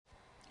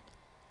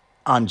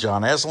I'm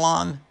John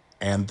Aslan,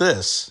 and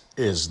this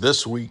is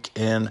This Week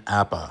in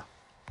APA.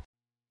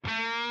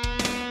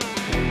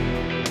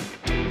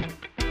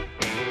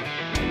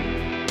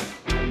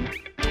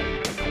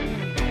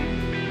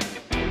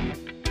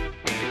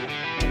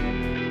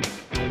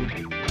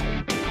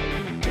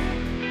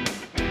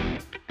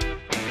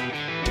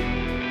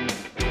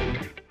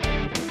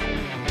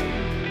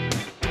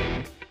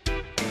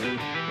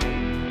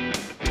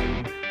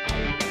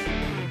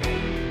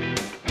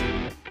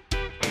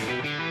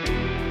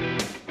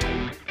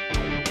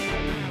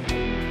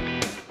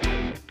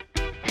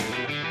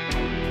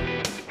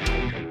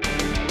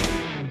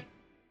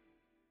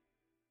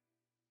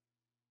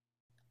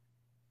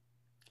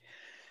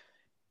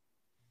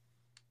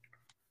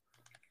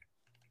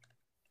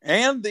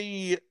 And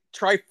the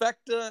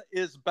trifecta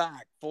is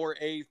back for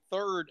a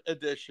third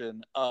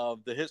edition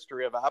of the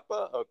History of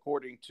APA,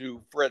 according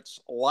to Fritz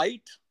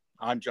Light.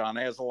 I'm John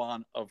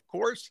Aslan, of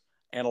course,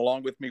 and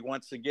along with me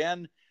once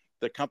again,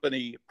 the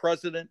company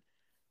president,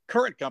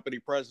 current company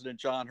president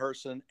John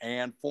Herson,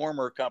 and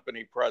former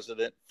company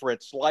president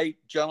Fritz Light.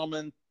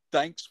 Gentlemen,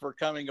 thanks for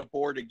coming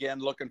aboard again.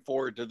 Looking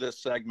forward to this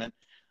segment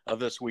of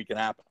This Week in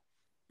APA.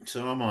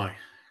 So am I.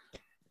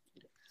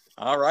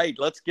 All right,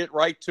 let's get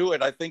right to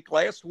it. I think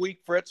last week,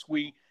 Fritz,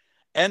 we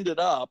ended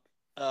up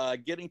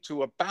getting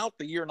to about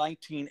the year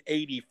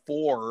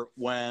 1984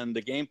 when the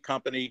game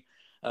company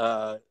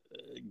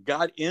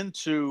got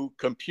into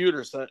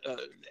computers.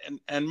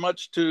 And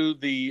much to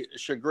the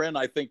chagrin,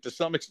 I think, to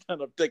some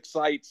extent of Dick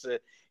Seitz,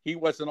 he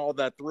wasn't all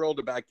that thrilled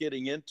about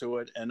getting into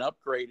it and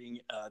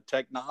upgrading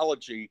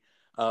technology.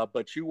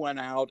 But you went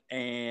out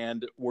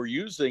and were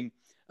using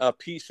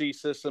PC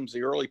systems,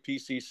 the early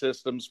PC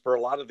systems for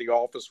a lot of the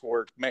office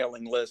work,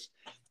 mailing lists,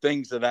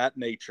 things of that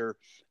nature.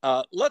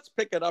 Let's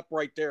pick it up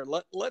right there.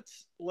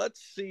 Let's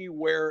see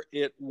where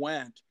it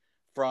went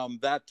from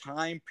that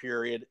time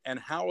period and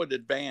how it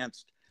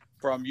advanced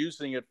from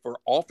using it for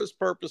office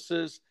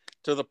purposes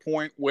to the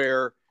point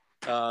where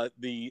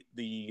the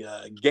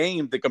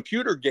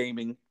computer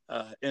gaming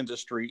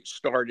industry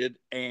started,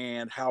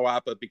 and how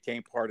APA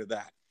became part of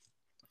that.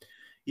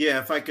 Yeah,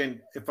 if I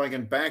can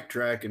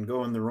backtrack and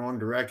go in the wrong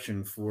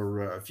direction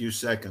for a few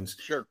seconds.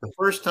 Sure. The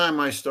first time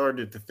I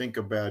started to think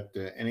about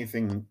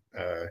anything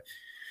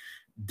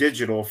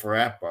digital for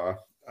APA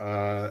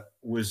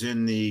was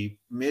in the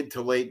mid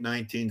to late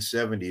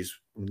 1970s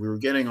when we were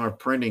getting our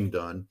printing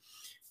done.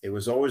 It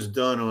was always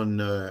done on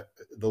the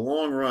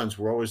long runs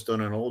were always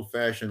done on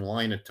old-fashioned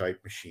linotype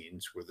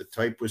machines where the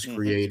type was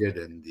created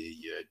and the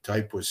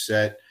type was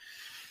set,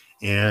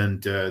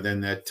 and then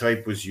that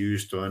type was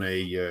used on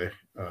a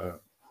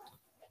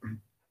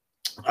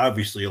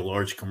obviously a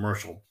large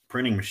commercial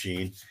printing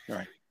machine.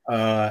 Right.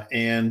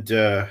 And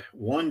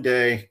one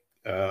day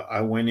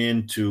I went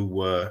in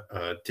to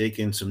take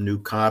in some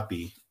new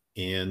copy,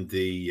 and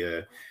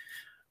the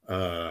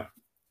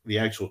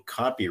actual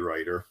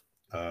copywriter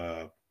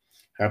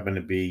happened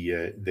to be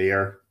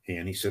there,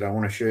 and he said, "I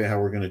want to show you how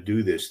we're going to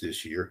do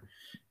this year."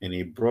 And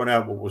he brought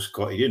out what was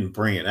called, he didn't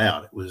bring it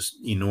out, it was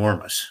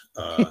enormous.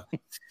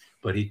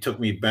 But he took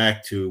me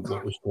back to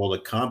what was called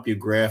a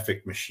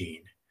CompuGraphic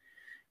machine,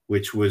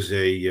 which was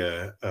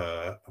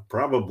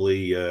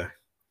probably a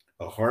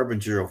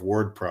harbinger of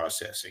word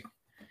processing.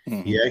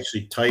 Mm-hmm. He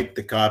actually typed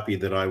the copy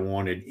that I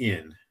wanted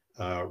in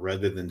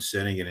rather than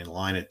sending it in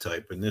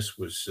linotype. And this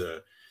was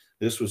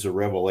a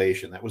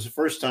revelation. That was the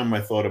first time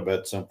I thought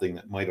about something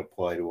that might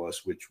apply to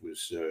us, which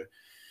was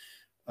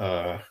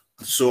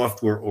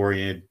software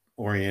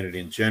oriented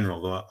in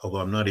general, although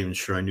I'm not even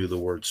sure I knew the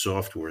word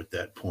software at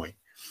that point.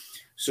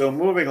 So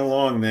moving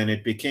along, then,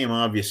 it became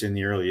obvious in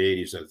the early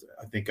 80s,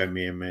 I think I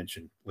may have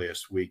mentioned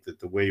last week, that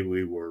the way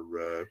we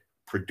were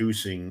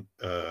producing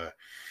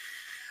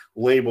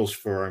labels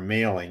for our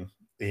mailing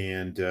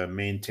and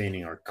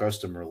maintaining our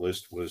customer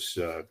list was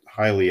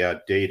highly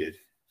outdated.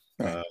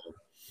 Right.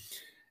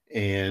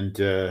 And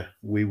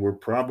we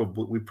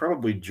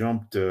probably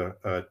jumped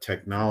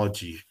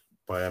technology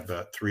by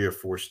about 3 or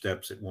 4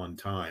 steps at one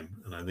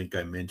time. And I think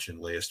I mentioned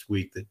last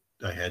week that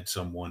I had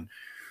someone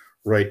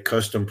write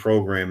custom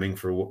programming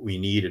for what we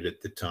needed at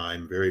the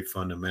time, very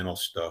fundamental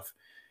stuff,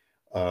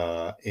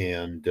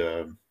 and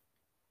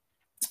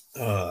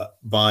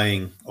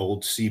buying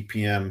old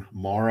CPM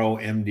Morrow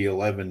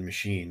MD11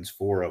 machines,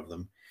 4 of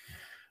them,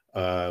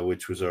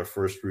 which was our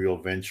first real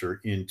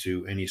venture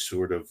into any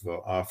sort of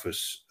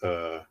office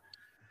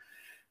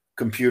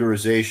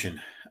computerization.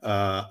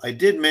 I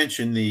did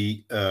mention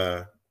the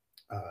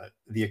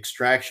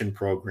extraction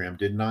program,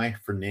 didn't I,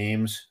 for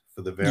names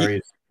for the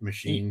various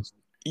machines?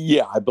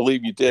 Yeah, I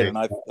believe you did. Okay. And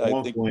I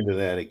won't go into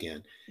that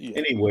again. Yeah.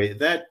 Anyway,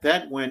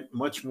 that went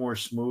much more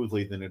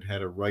smoothly than it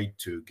had a right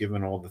to,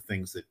 given all the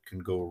things that can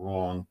go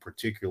wrong,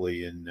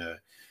 particularly in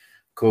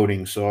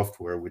coding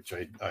software, which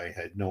I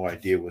had no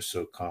idea was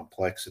so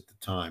complex at the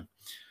time.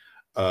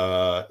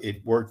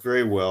 It worked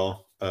very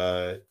well.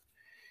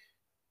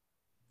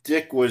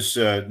 Dick was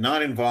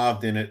not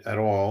involved in it at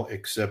all,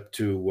 except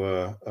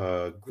to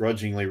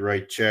grudgingly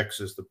write checks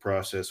as the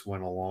process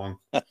went along.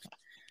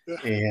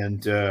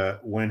 And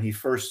when he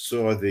first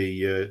saw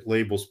the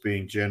labels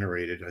being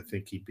generated, I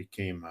think he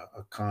became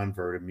a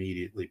convert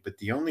immediately. But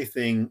the only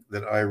thing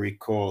that I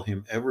recall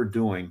him ever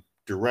doing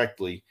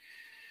directly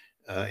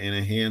in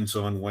a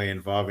hands-on way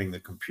involving the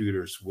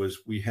computers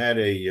was we had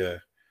a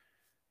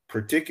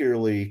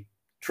particularly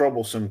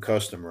troublesome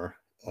customer.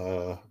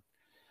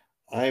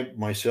 I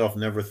myself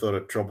never thought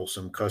a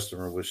troublesome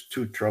customer was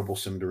too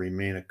troublesome to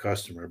remain a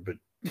customer, but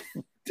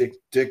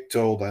Dick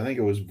told, I think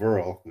it was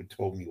Burl who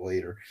told me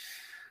later,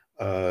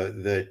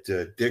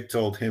 that Dick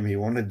told him he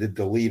wanted to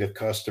delete a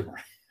customer.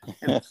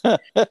 and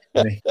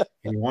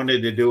he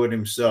wanted to do it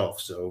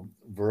himself. So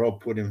Burl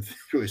put him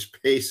through his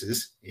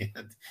paces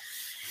and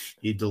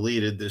he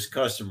deleted this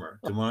customer.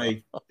 To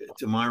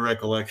my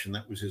recollection,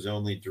 that was his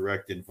only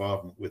direct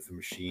involvement with the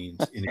machines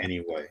in any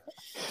way.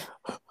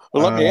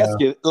 Well, let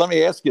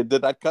me ask you,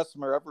 did that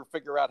customer ever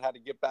figure out how to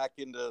get back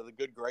into the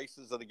good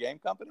graces of the game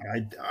company?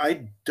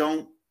 I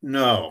don't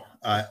know.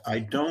 I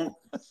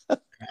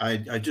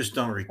just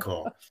don't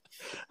recall.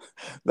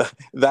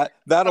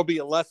 That'll be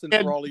a lesson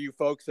for all of you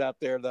folks out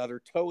there that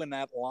are towing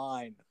that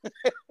line.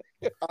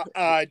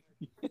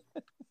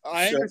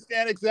 I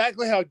understand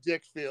exactly how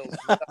Dick feels.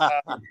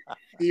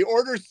 The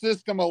order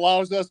system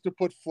allows us to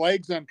put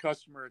flags on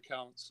customer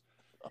accounts.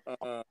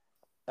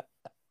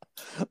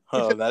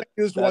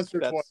 Used once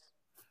or twice.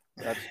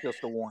 That's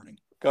just a warning.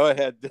 Go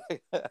ahead,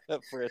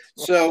 Fritz.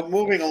 So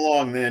moving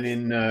along,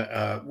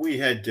 then, we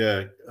had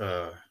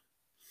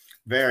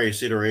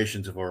various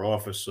iterations of our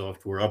Office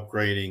software,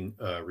 upgrading,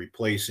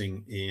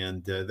 replacing,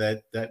 and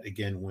that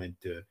again went,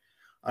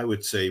 I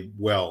would say,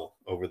 well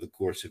over the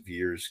course of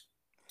years,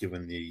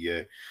 given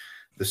the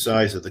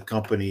size of the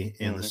company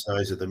and the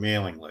size of the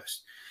mailing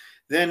list.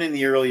 Then in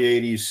the early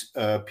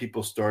 80s,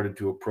 people started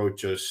to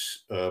approach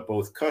us,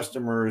 both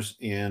customers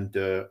and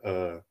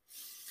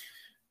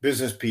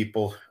business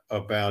people,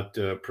 about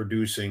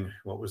producing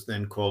what was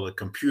then called a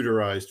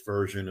computerized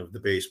version of the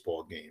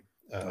baseball game,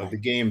 of the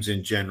games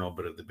in general,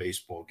 but of the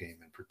baseball game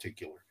in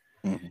particular.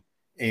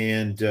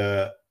 And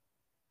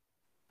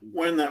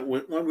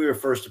when we were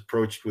first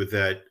approached with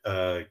that,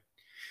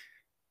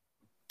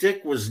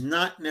 Dick was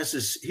not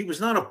he was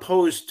not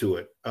opposed to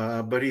it,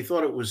 but he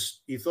thought it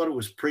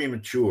was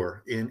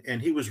premature,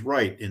 and he was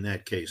right in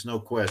that case, no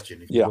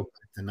question. If you go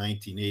back to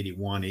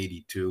 1981,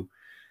 82,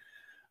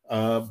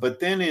 but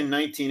then in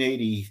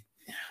 1980,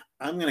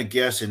 I'm going to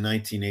guess in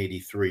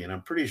 1983, and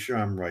I'm pretty sure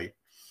I'm right.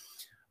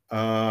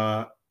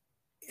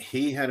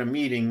 He had a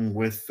meeting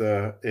with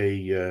I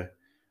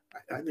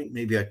think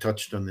maybe I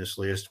touched on this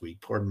last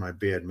week. Pardon my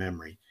bad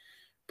memory,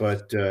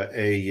 but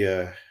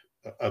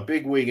a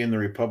bigwig in the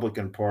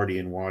Republican Party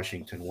in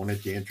Washington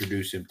wanted to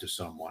introduce him to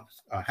someone.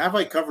 Have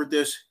I covered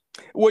this?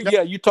 Well,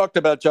 yeah, you talked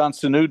about John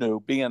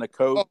Sununu being a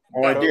code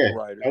I did.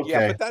 writer. Okay.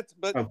 Yeah,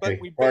 but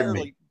we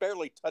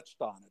barely touched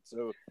on it.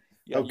 So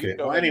yeah, okay.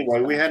 Well,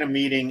 anyway, we had a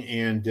meeting,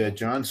 and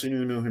John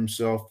Sununu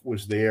himself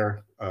was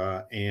there,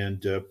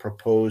 and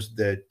proposed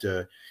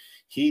that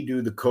he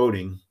do the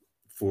coding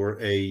for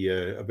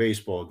a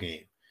baseball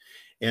game.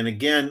 And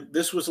again,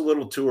 this was a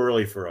little too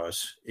early for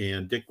us,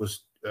 and Dick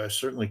was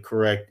certainly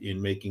correct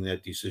in making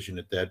that decision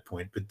at that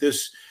point. But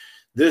this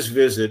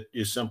visit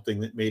is something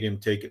that made him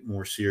take it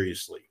more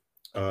seriously.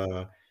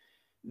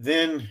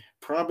 Then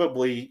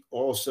probably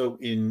also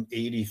in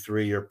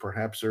 83 or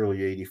perhaps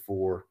early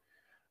 84,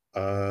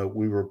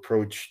 we were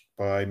approached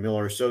by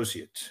Miller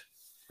Associates.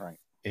 Right.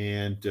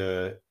 And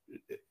the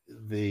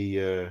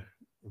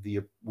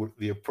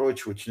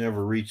approach, which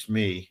never reached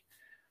me,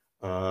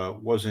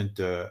 wasn't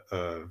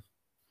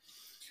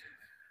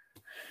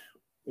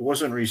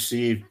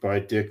received by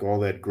Dick all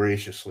that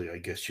graciously, I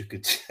guess you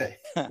could say.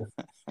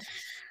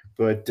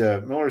 But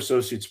Miller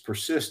Associates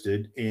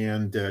persisted,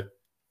 and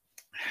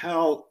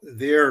how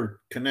their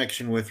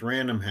connection with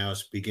Random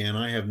House began,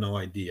 I have no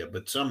idea.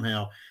 But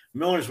somehow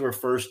Millers were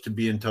first to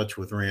be in touch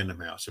with Random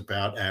House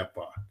about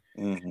AppBot.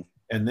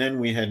 And then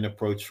we had an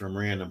approach from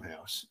Random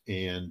House,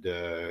 and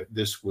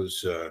this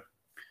was a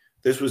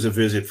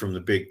visit from the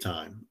big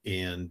time.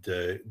 And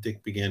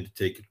Dick began to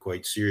take it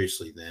quite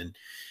seriously then.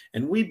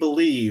 And we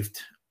believed,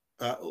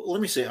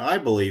 I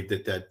believed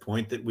at that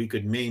point that we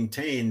could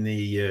maintain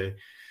the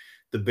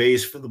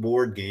base for the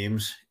board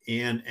games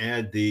and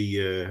add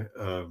the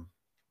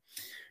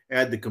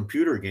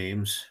computer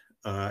games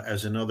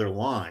as another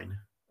line.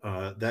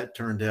 That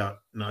turned out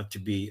not to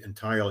be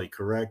entirely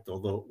correct,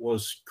 although it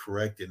was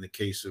correct in the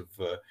case of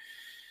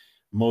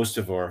most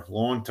of our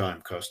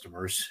longtime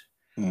customers.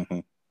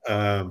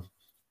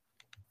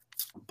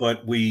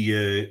 But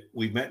we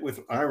met with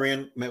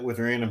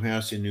Random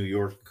House in New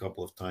York a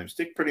couple of times.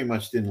 Dick pretty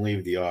much didn't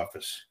leave the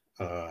office,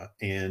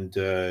 and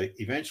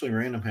eventually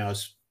Random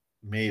House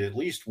made at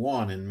least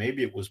one, and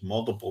maybe it was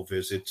multiple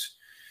visits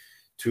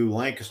to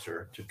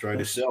Lancaster to try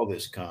to sell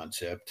this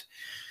concept.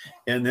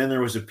 And then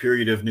there was a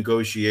period of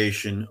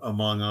negotiation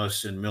among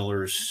us and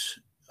Miller's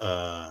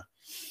and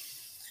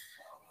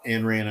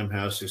Random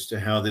House as to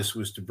how this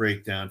was to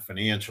break down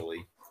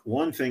financially.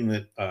 One thing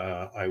that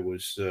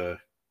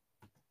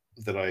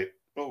that I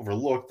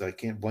overlooked, I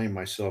can't blame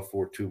myself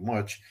for too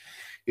much,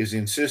 is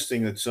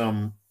insisting that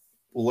some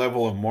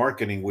level of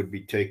marketing would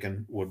be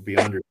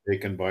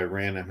undertaken by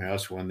Random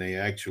House when they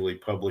actually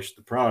published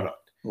the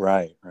product.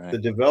 Right. The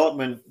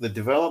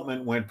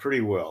development went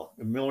pretty well.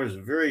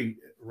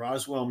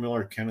 Roswell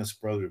Miller, Kenneth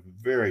Brothers,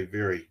 very,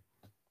 very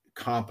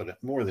competent,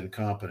 more than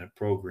competent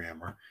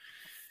programmer.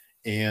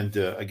 And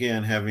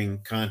again, having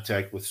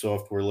contact with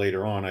software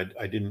later on,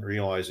 I didn't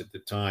realize at the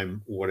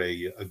time what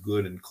a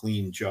good and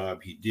clean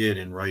job he did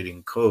in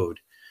writing code.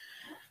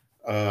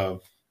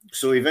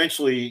 So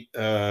eventually,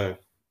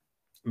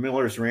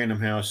 Miller's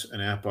Random House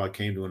and AppBot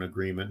came to an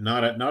agreement,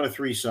 not a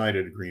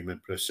three-sided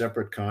agreement, but a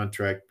separate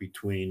contract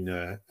between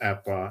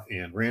AppBot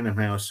and Random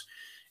House,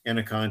 and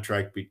a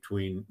contract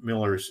between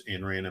Miller's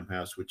and Random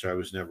House, which I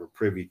was never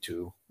privy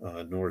to,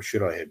 nor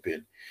should I have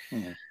been.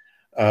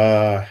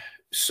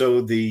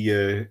 So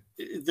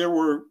there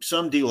were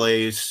some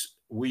delays.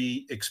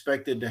 We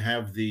expected to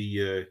have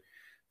the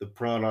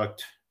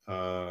product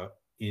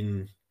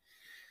in.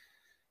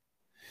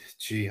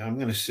 I'm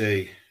going to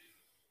say,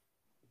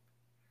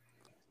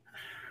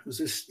 was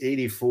this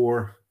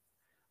 84?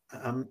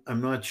 I'm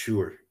not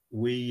sure.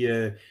 We,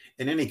 in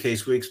any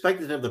case, we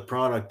expected to have the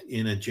product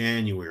in a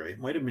January. It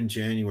might have been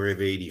January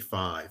of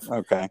 85.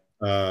 Okay.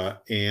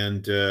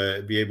 And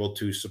be able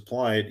to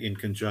supply it in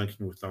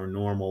conjunction with our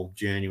normal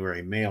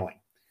January mailing.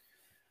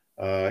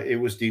 It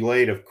was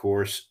delayed, of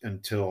course,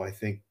 until I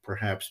think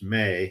perhaps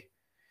May.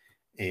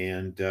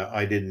 And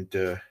I didn't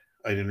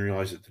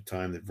realize at the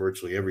time that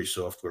virtually every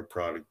software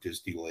product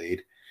is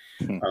delayed.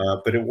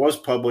 But it was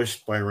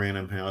published by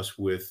Random House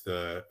with,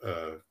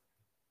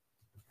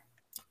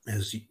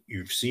 as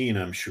you've seen,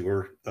 I'm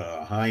sure,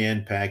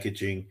 high-end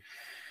packaging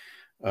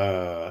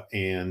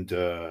and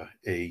a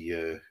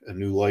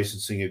new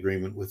licensing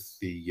agreement with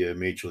the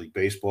Major League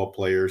Baseball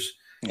players.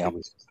 Yep. It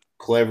was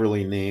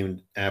cleverly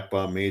named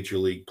AppBot Major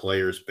League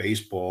Players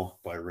Baseball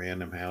by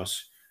Random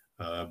House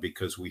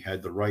because we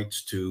had the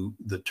rights to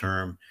the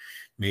term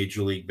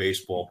Major League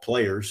Baseball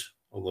players,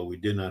 although we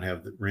did not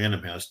have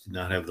Random House did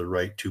not have the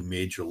right to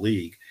Major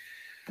League.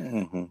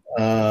 And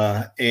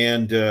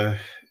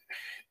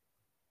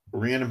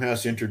Random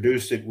House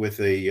introduced it with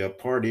a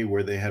party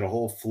where they had a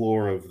whole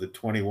floor of the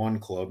 21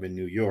 Club in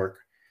New York.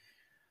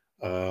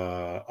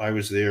 I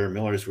was there.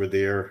 Millers were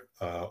there.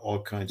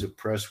 All kinds of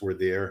press were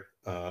there.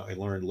 I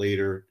learned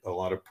later a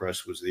lot of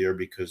press was there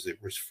because it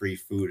was free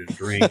food and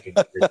drink.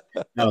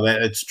 No,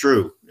 it's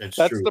true. That's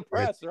true. The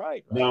press,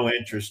 right? No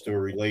interest or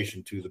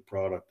relation to the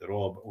product at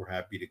all, but we're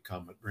happy to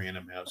come at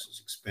Random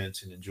House's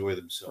expense and enjoy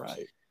themselves.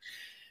 Right.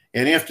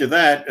 And after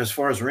that, as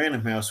far as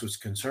Random House was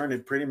concerned,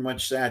 it pretty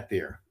much sat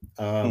there.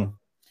 I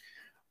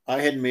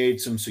had made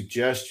some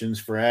suggestions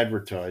for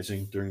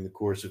advertising during the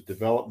course of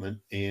development,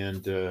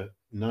 and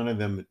none of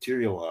them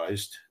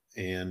materialized.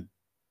 And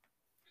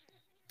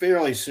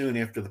fairly soon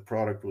after the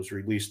product was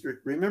released,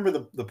 remember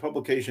the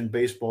publication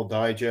Baseball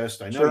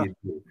Digest? I know Sure. you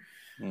do.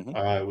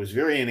 It was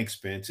very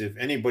inexpensive.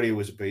 Anybody who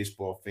was a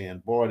baseball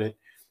fan bought it,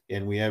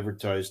 and we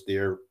advertised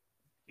there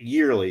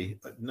yearly.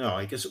 No,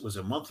 I guess it was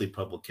a monthly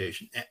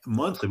publication.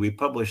 Monthly, we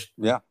published.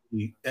 Yeah,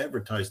 we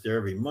advertised there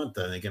every month,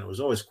 I think, and it was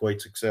always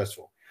quite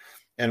successful.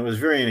 And it was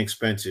very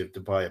inexpensive to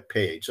buy a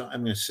page. So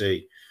I'm going to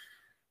say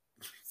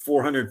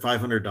 $400,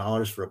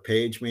 $500 for a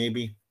page,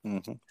 maybe.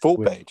 Full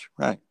page,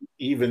 right?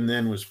 Even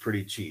then was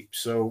pretty cheap.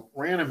 So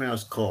Random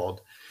House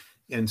called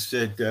and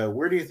said,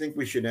 where do you think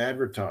we should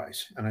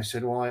advertise? And I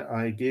said, well,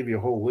 I gave you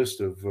a whole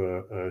list of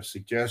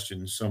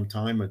suggestions some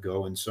time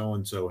ago, and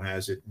so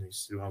has it. And he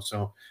said,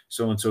 well,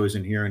 so-and-so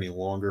isn't here any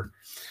longer.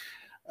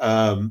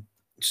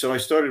 So I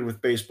started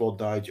with Baseball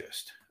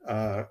Digest.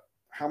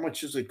 How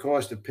much does it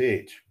cost a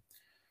page?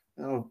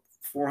 Oh,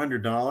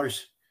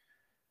 $400.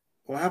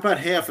 Well, how about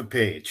half a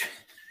page?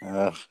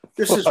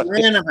 This is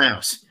Random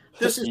House.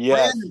 This is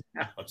Random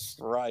House.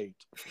 Right.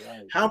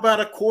 How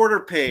about a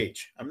quarter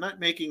page? I'm not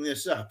making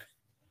this up.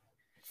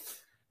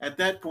 At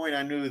that point,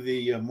 I knew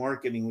the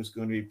marketing was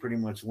going to be pretty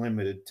much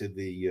limited to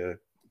the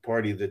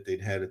party that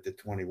they'd had at the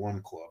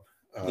 21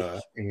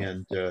 Club.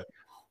 And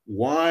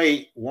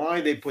why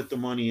they put the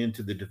money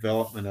into the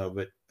development of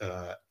it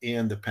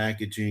and the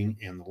packaging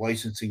and the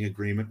licensing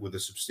agreement with a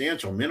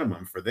substantial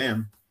minimum for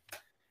them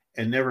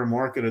and never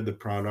marketed the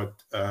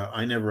product,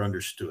 I never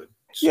understood.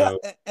 So,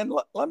 yeah, and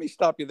let me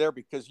stop you there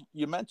because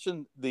you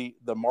mentioned the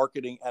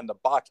marketing and the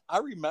box. I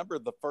remember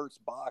the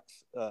first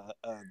box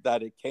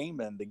that it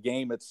came in, the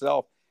game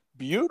itself,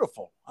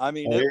 beautiful. I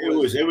mean,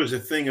 it was a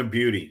thing of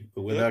beauty,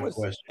 without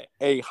question.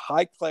 A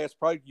high class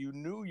product. You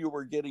knew you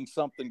were getting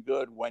something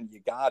good when you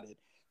got it.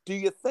 Do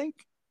you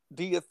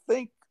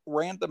think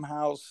Random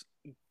House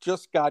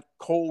just got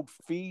cold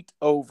feet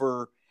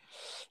over?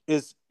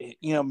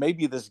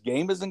 Maybe this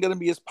game isn't going to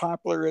be as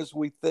popular as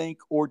we think,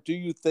 or do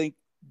you think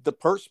the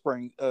purse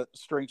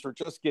strings are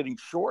just getting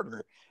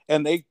shorter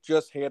and they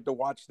just had to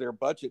watch their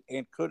budget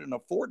and couldn't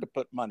afford to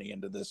put money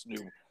into this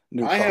new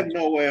I have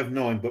no way of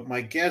knowing, but my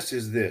guess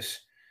is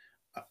this.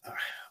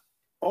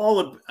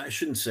 I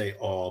shouldn't say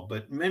all,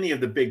 but many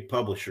of the big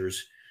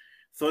publishers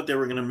thought they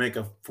were going to make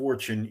a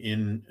fortune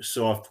in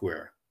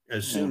software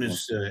as soon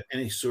as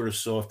any sort of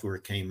software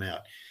came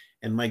out.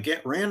 And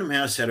Random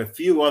House had a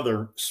few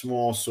other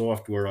small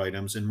software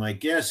items, and my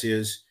guess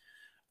is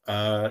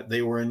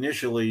they were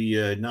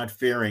initially not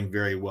faring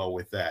very well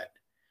with that,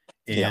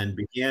 and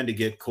began to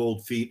get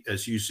cold feet,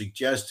 as you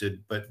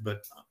suggested. But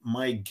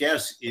my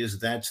guess is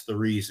that's the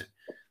reason,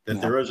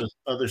 that their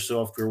other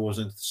software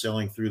wasn't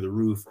selling through the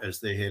roof as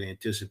they had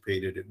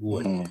anticipated it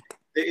would.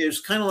 It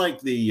was kind of like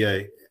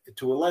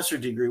to a lesser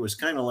degree, it was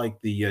kind of like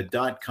the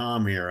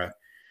 .com era.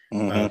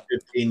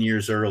 15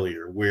 years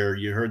earlier, where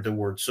you heard the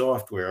word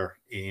software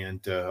and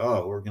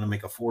we're going to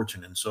make a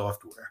fortune in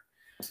software.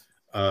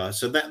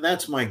 So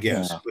that's my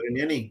guess. But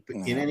in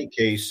any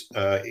case,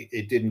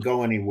 it didn't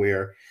go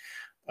anywhere.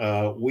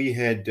 We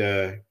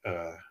had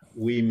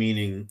we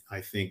meaning, I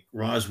think,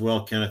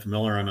 Roswell, Kenneth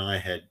Miller, and I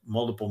had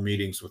multiple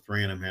meetings with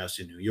Random House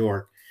in New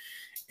York,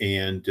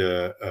 and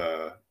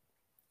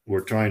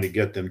we're trying to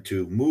get them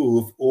to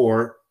move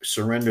or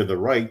surrender the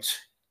rights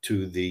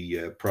to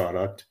the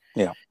product.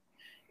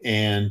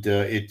 And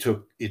it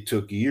took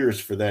years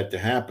for that to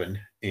happen.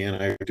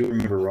 And I do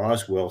remember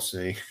Roswell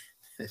saying,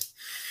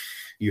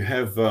 you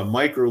have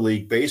Micro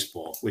League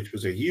Baseball, which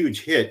was a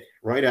huge hit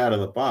right out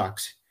of the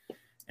box.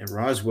 And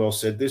Roswell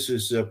said, this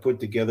is put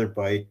together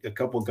by a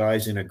couple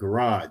guys in a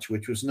garage,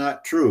 which was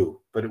not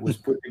true, but it was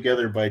put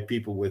together by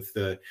people with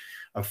a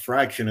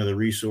fraction of the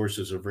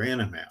resources of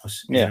Random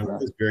House. And it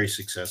was very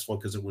successful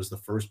because it was the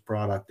first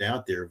product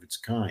out there of its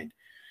kind.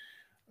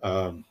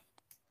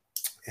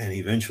 And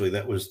eventually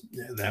that was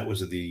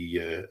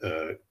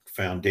the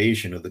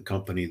foundation of the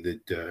company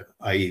that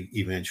I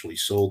eventually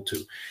sold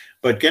to.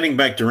 But getting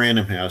back to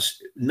Random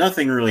House,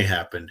 nothing really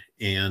happened.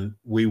 And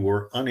we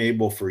were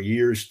unable for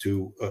years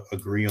to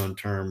agree on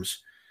terms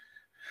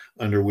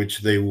under which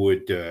they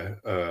would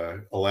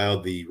allow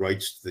the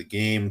rights to the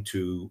game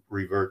to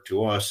revert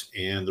to us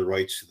and the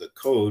rights to the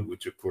code,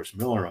 which of course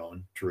Miller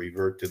owned, to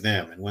revert to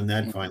them. And when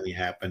that finally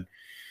happened,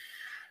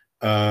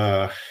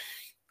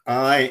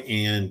 I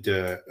and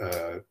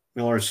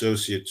Miller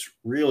Associates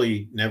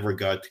really never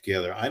got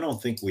together. I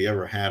don't think we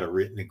ever had a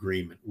written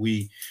agreement.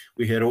 We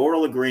had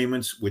oral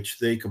agreements, which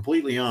they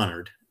completely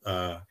honored.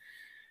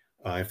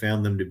 I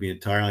found them to be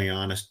entirely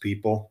honest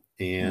people,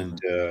 and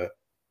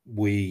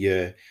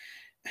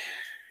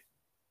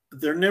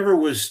there never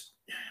was.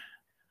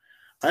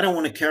 I don't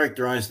want to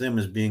characterize them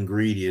as being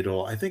greedy at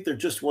all. I think there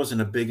just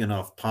wasn't a big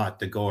enough pot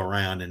to go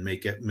around and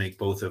make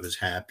both of us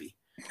happy.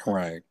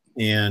 Right.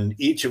 And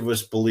each of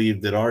us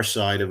believed that our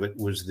side of it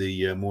was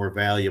the more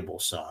valuable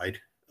side,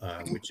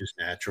 which is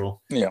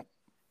natural. Yeah.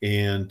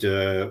 And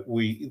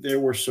there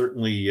were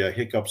certainly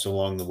hiccups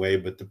along the way,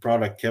 but the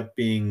product kept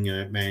being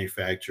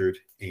manufactured,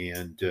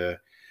 and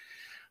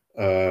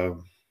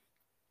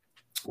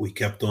we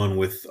kept on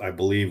with, I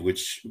believe,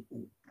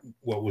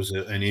 what was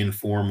an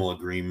informal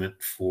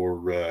agreement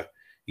for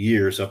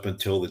years up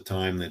until the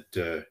time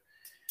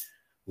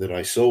that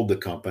I sold the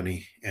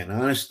company. And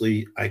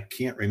honestly, I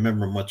can't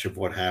remember much of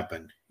what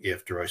happened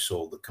after I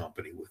sold the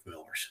company with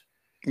Miller's.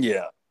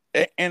 Yeah.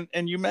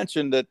 And you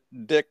mentioned that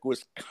Dick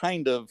was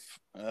kind of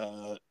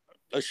a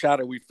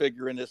shadowy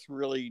figure in this,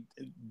 really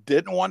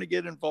didn't want to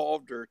get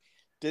involved or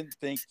didn't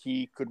think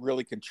he could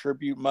really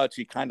contribute much.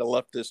 He kind of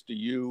left this to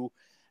you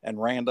and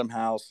Random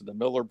House and the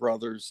Miller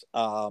brothers.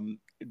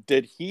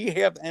 Did he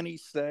have any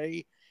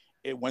say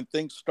when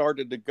things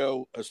started to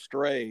go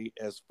astray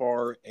as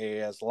far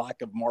as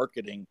lack of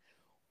marketing?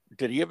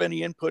 Did he have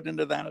any input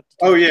into that at the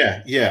time? Oh,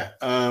 yeah.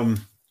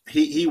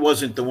 He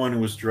wasn't the one who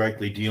was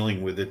directly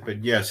dealing with it,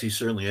 but yes, he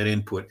certainly had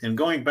input. And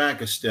going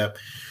back a step,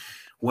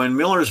 when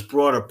Miller's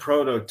brought a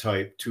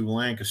prototype to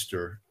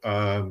Lancaster,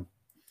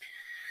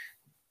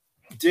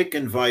 Dick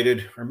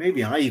invited, or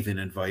maybe I even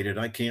invited,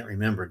 I can't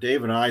remember,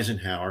 David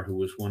Eisenhower, who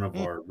was one of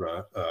our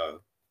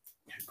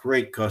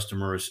great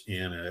customers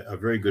and a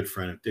very good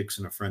friend of Dick's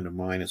and a friend of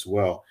mine as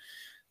well,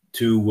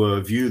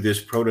 to view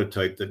this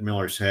prototype that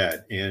Miller's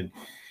had. And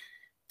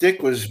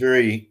Dick was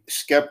very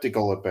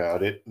skeptical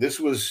about it. This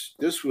was,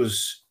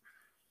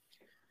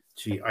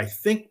 I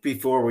think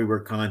before we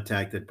were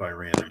contacted by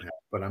Random House,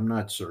 but I'm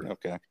not certain.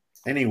 Okay.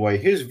 Anyway,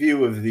 his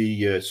view of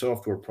the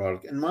software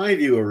product, and my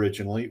view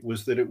originally,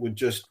 was that it would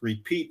just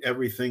repeat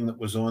everything that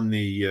was on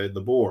the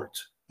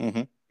boards,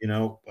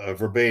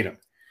 verbatim.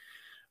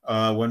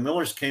 When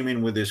Miller's came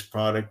in with this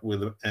product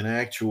with an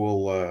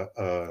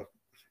actual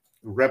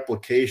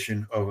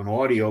replication of an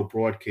audio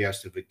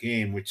broadcast of a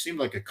game, which seemed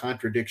like a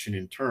contradiction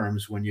in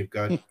terms when you've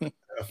got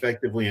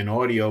effectively an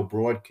audio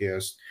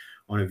broadcast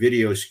on a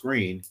video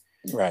screen.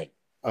 Right.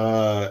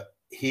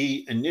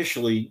 He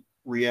initially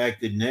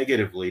reacted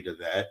negatively to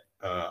that.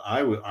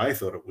 I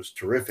thought it was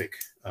terrific.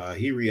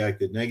 He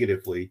reacted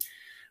negatively,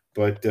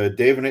 but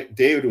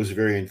David was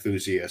very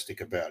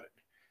enthusiastic about it.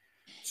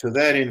 So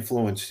that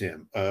influenced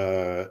him.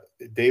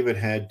 David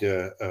had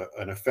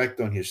an effect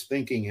on his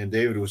thinking, and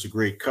David was a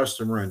great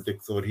customer, and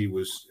Dick thought he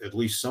was at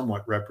least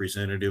somewhat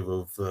representative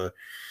of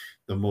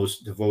the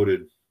most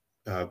devoted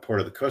part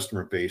of the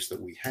customer base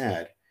that we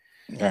had.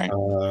 Right.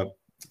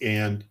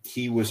 And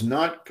he was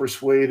not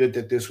persuaded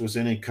that this was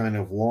any kind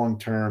of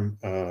long-term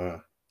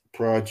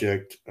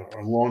project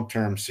or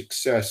long-term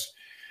success.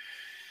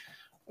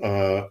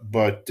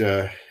 but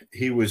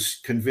he was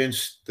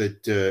convinced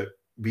that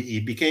he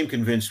became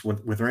convinced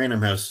with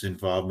Random House's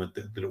involvement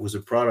that it was a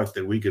product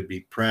that we could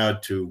be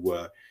proud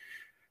to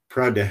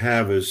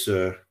have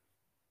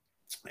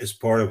as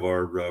part of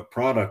our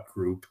product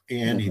group,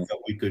 and he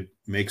thought we could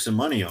make some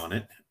money on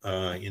it.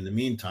 In the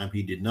meantime,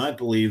 he did not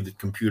believe that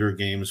computer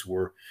games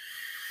were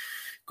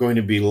going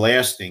to be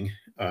lasting.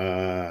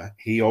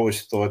 He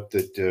always thought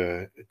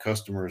that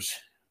customers,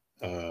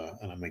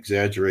 and I'm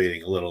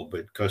exaggerating a little,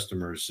 but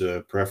customers'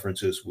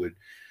 preferences would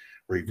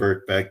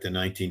revert back to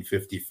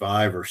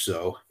 1955 or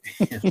so.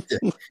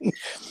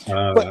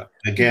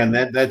 Again,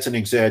 that's an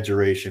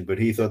exaggeration, but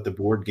he thought the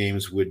board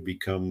games would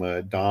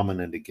become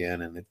dominant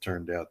again, and it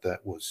turned out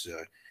that was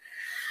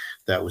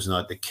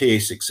not the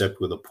case,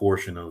 except with a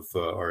portion of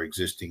our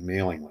existing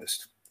mailing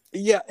list.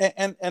 Yeah,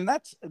 and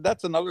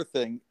that's another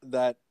thing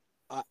that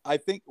I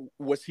think,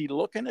 was he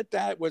looking at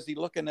that? Was he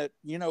looking at,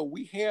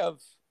 we have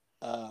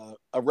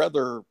a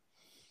rather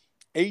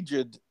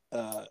aged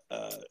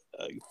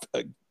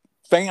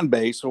fan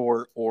base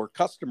or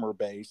customer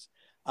base.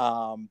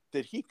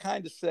 Did he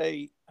kind of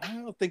say, I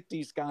don't think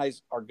these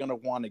guys are going to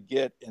want to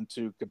get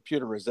into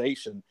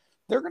computerization.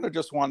 They're going to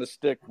just want to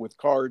stick with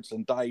cards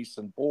and dice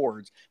and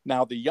boards.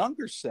 Now, the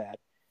younger set,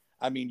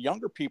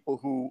 younger people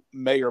who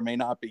may or may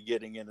not be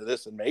getting into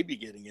this and may be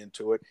getting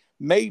into it,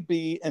 may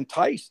be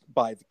enticed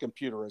by the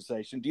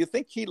computerization. Do you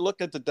think he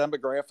looked at the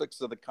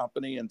demographics of the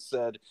company and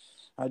said,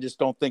 I just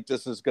don't think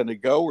this is going to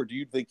go? Or do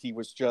you think he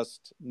was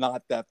just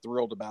not that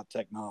thrilled about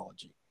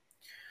technology?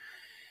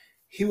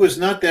 He was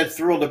not that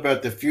thrilled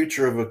about the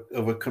future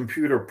of a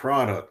computer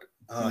product.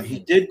 He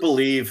did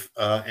believe,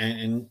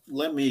 and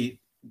let me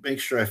make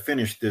sure I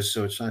finish this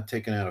so it's not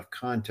taken out of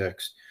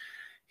context.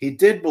 He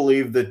did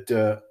believe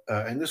that,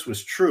 and this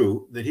was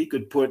true, that he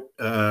could put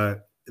the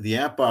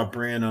AppBot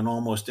brand on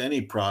almost any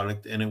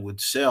product and it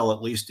would sell,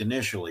 at least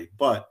initially.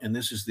 But, and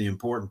this is the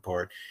important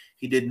part,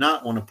 he did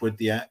not want to put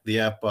the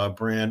AppBot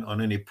brand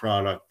on any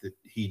product that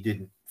he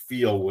didn't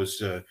feel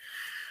was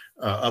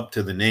up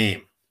to the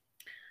name.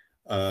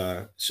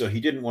 So he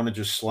didn't want to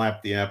just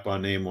slap the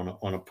AppBot name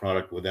on a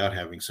product without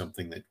having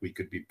something that we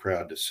could be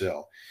proud to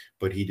sell.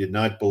 But he did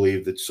not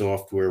believe that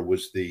software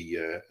was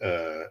the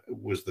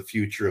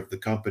future of the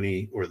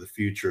company or the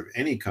future of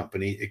any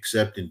company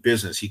except in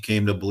business. He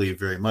came to believe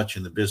very much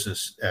in the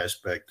business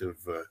aspect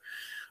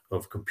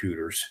of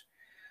computers.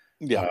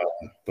 Yeah,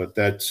 but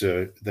that's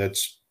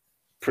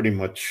pretty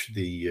much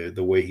the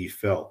way he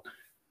felt.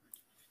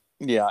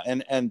 Yeah,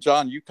 and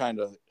John, you kind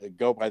of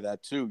go by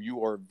that too.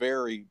 You are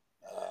very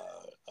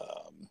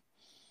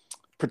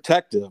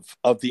protective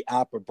of the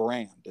AppBot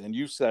brand, and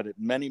you said it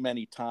many,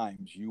 many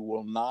times. You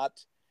will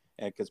not,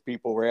 because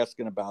people were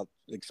asking about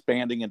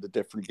expanding into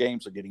different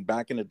games or getting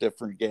back into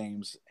different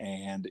games,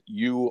 and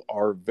you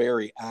are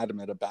very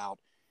adamant about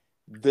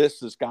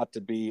this has got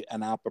to be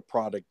an AppBot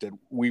product that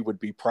we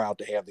would be proud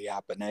to have the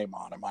AppBot name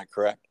on. Am I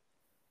correct?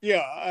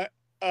 Yeah,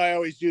 I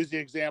always use the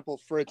example,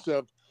 Fritz,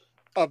 of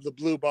the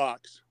blue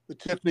box, the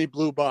Tiffany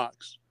blue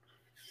box.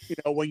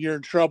 When you're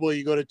in trouble,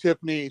 you go to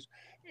Tiffany's,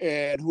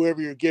 and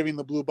whoever you're giving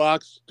the blue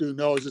box to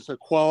knows it's a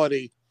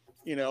quality,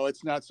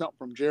 it's not something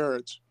from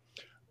Jared's.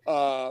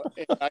 And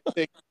I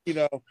think,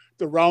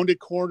 the rounded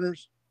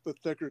corners, the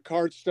thicker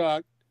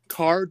cardstock,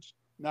 cards,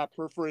 not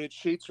perforated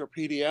sheets or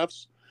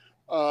PDFs,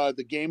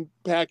 the game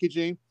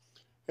packaging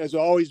has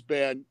always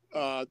been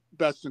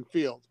best in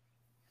field,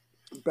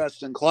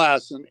 best in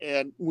class.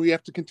 And we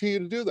have to continue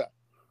to do that.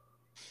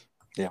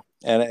 Yeah,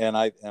 and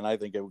I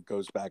think it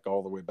goes back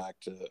all the way back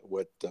to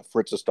what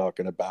Fritz is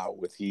talking about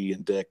with he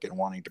and Dick and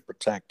wanting to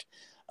protect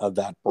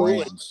that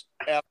brand.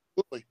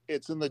 Absolutely,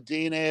 it's in the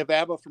DNA of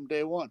AppBot from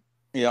day one.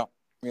 Yeah.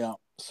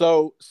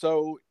 So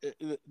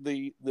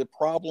the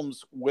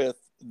problems with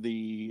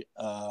the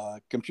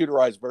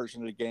computerized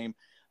version of the game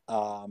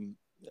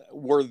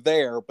were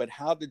there, but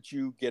how did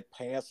you get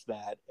past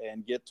that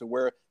and get to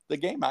where the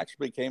game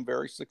actually became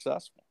very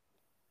successful?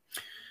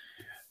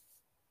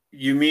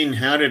 You mean,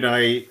 how did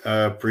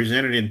I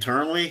present it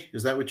internally?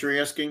 Is that what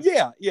you're asking?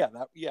 Yeah.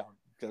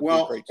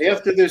 Well,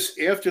 after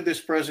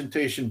this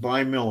presentation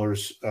by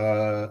Miller's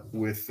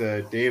with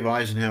Dave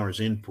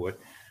Eisenhower's input,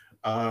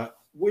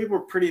 we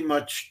were pretty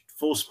much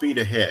full speed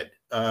ahead.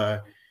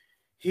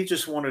 He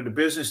just wanted a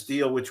business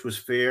deal which was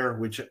fair,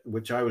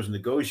 which I was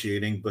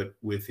negotiating, but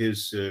with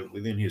his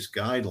within his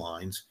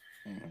guidelines.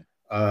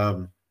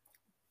 Mm-hmm.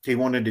 He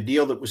wanted a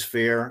deal that was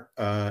fair.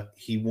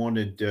 He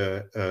wanted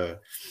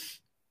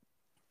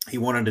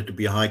it to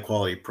be a high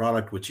quality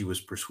product, which he was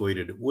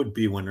persuaded it would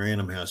be when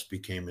Random House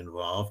became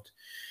involved.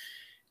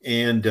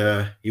 And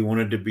he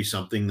wanted to be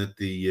something that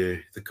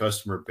the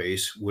customer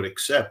base would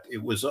accept.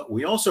 It was.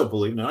 We also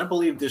believe, and I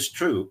believe this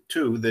too,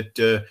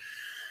 that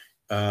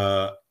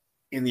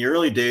in the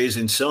early days,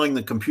 in selling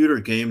the computer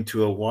game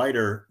to a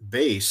wider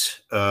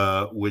base,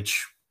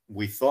 which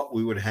we thought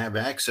we would have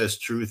access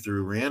to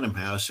through Random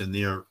House and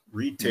their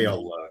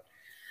retail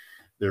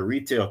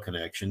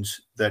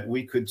connections, that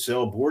we could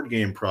sell board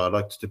game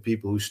products to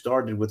people who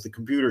started with the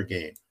computer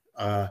game.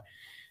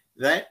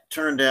 That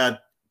turned out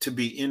to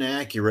be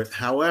inaccurate.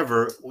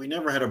 However, we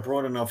never had a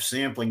broad enough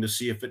sampling to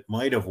see if it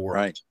might have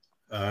worked.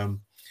 Right.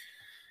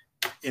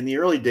 In the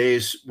early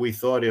days, we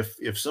thought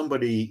if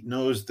somebody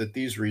knows that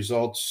these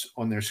results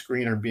on their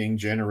screen are being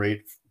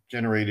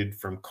generated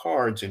from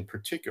cards in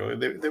particular,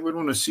 they would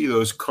want to see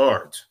those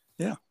cards.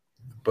 Yeah.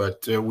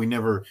 But we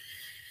never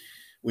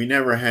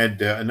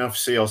had enough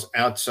sales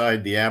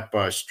outside the app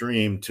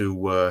stream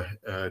to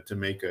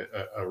make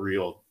a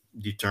real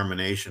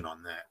determination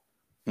on that.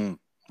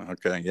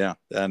 Okay, yeah,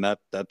 and that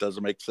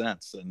doesn't make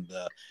sense. And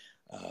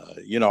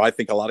I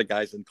think a lot of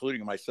guys,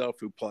 including myself,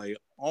 who play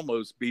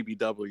almost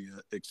BBW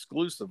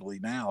exclusively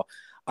now,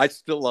 I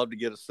still love to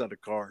get a set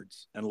of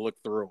cards and look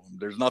through them.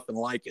 There's nothing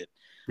like it.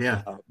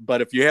 Yeah.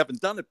 But if you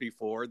haven't done it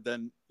before,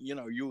 then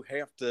you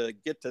have to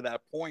get to that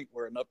point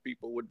where enough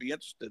people would be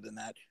interested in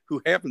that who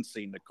haven't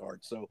seen the card.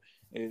 So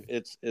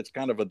it's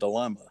kind of a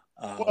dilemma.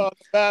 Well,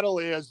 the battle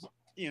is,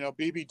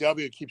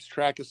 BBW keeps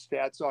track of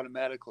stats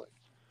automatically.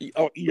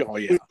 Oh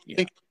yeah.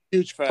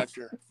 Huge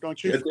factor,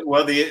 don't you?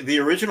 Well, the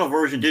original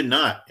version did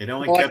not. It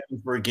only kept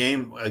them for a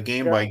game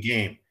by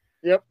game.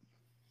 Yep.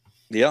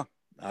 Yeah,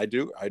 I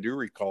do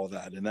recall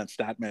that. And then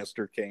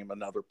StatMaster came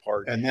another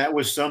part. And that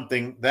was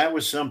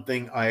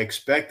something I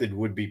expected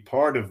would be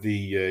part of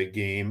the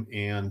game,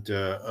 and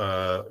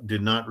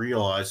did not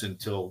realize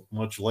until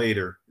much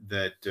later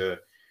that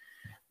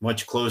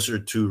much closer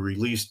to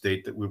release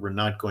date that we were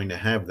not going to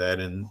have that.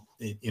 And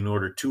in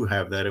order to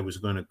have that, it was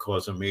going to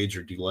cause a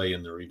major delay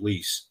in the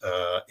release.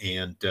 I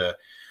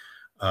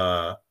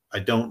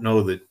don't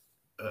know that.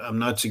 I'm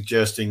not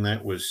suggesting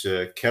that was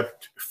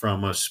kept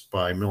from us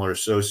by Miller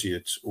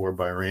Associates or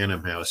by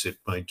Random House. It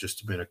might just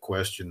have been a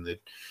question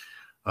that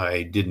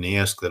I didn't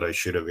ask that I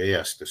should have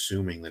asked,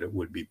 assuming that it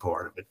would be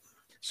part of it.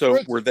 So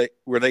were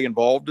they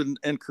involved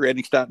in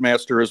creating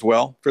StatMaster as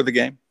well for the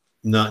game?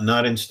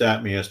 Not in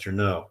StatMaster,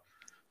 no.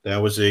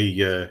 That was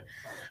a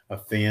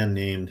fan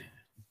named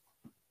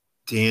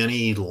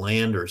Danny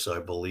Landers, I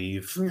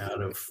believe,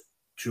 out of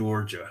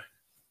Georgia.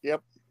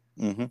 Yep.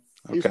 Mm-hmm.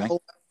 Okay. He's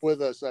still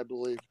with us, I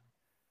believe.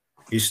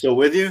 He's still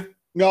with you?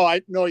 No,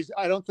 I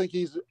don't think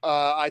he's.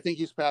 I think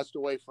he's passed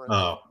away from.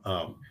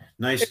 Oh,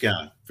 nice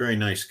guy, very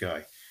nice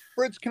guy.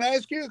 Fritz, can I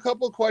ask you a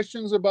couple of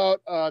questions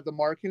about the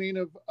marketing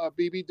of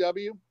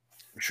BBW?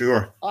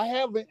 Sure. I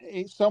have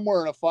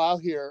somewhere in a file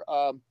here.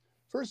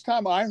 First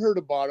time I heard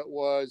about it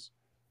was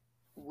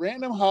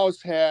Random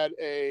House had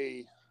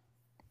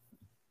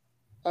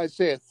I'd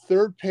say a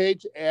third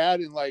page ad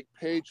in like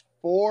page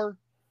 4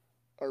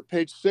 or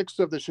page 6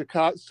 of the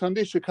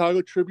Sunday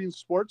Chicago Tribune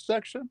sports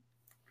section.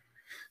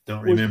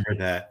 Don't remember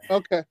that.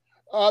 Okay.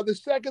 The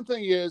second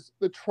thing is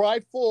the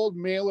trifold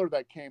mailer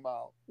that came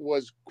out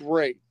was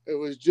great. It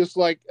was just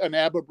like an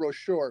ABBA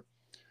brochure.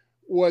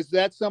 Was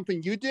that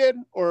something you did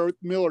or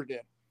Miller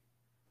did?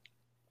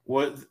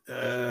 What?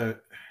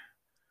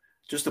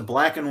 Just a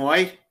black and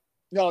white?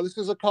 No, this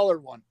is a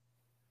colored one.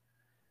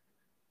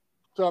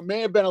 So it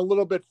may have been a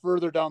little bit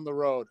further down the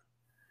road.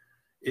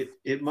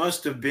 It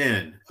must have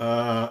been.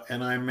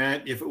 And I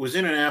meant if it was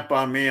in an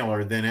Appbot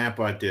mailer, then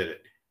Appbot did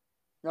it.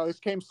 No,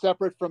 this came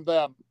separate from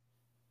them.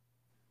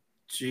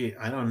 Gee,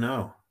 I don't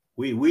know.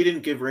 We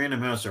didn't give Random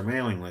House our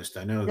mailing list.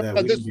 I know that.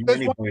 No, We didn't give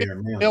anybody our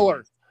mailing Miller.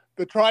 list.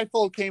 The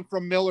trifold came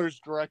from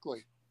Miller's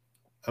directly.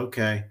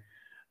 Okay.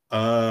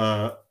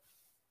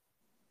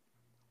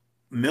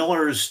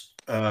 Miller's,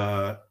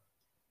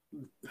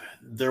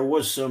 there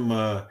was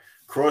some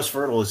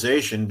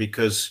cross-fertilization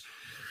because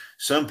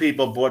some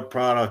people bought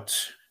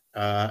products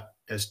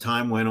as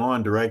time went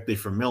on directly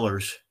from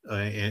Miller's,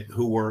 and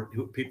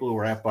people who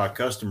were Appbot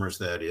customers,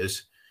 that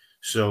is.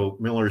 So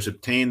Miller's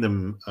obtained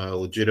them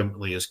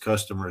legitimately as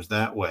customers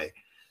that way.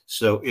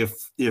 So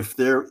if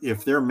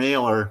their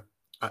mailer,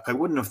 I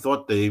wouldn't have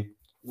thought they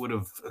would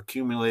have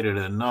accumulated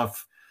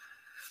enough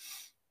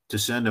to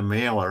send a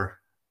mailer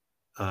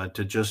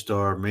to just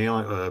our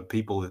mail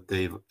people that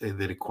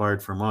they'd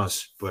acquired from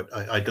us. But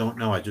I don't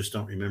know. I just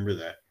don't remember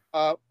that.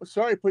 I'm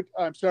sorry to put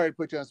you on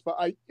the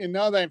spot. And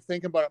now that I'm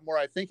thinking about it more,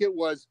 I think it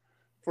was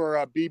for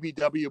a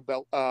BBW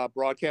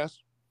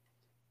broadcast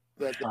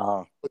that they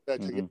put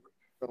that together.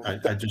 So,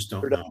 I just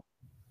don't know.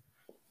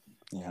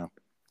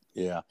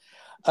 Yeah.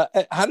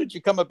 How did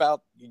you come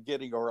about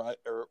getting, or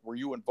were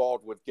you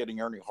involved with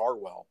getting Ernie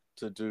Harwell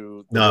to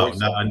do? No.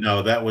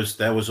 That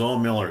was all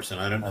Miller's,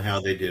 and I don't know how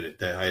they did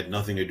it. I had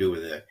nothing to do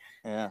with that.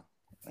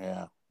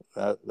 Yeah.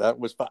 That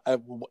was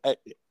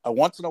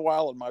once in a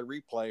while in my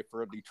replay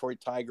for a Detroit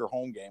Tiger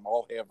home game,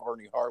 I'll have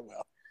Ernie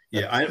Harwell.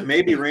 Yeah,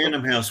 maybe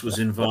Random House was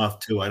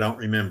involved too. I don't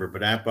remember,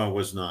 but Appbot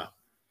was not.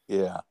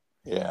 Yeah.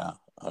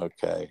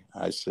 Okay,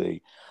 I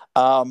see.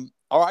 All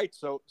right,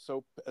 so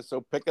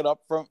pick it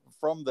up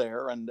from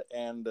there, and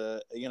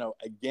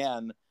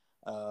again,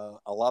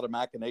 a lot of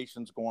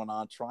machinations going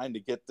on trying to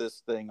get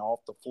this thing off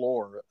the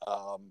floor.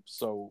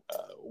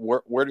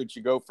 Where did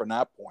you go from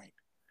that point?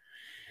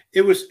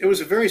 It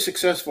was a very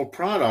successful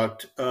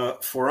product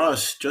for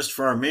us, just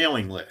for our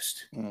mailing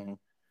list. Mm-hmm.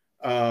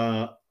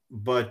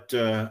 But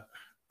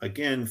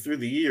again, through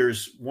the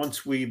years,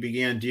 once we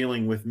began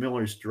dealing with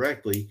Miller's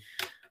directly,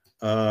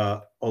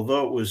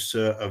 although it was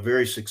a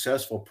very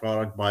successful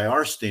product by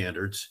our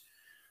standards,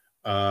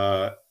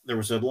 there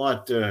was a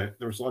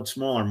lot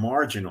smaller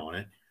margin on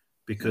it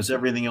because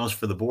everything else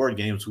for the board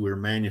games we were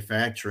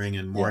manufacturing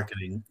and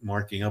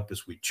marking up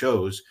as we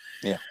chose.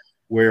 Yeah.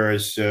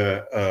 Whereas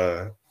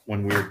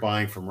when we were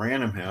buying from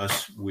Random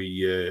House,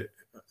 we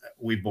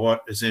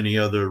bought as any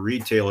other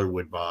retailer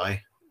would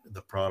buy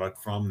the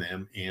product from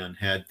them and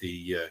had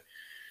the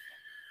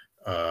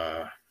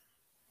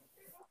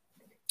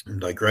I'm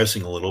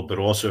digressing a little, but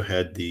also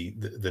had the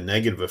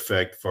negative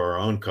effect for our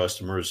own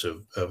customers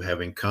of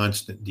having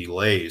constant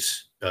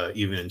delays,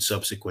 even in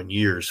subsequent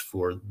years,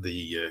 for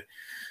the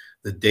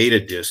data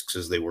discs,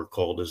 as they were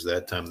called. At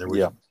that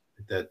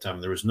time,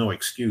 there was no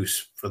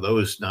excuse for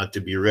those not to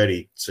be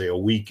ready, say a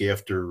week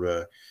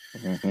after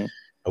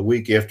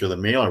the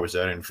mailer was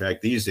out. In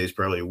fact, these days,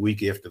 probably a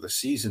week after the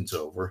season's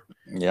over.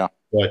 Yeah.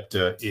 But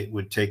it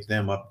would take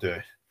them up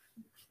to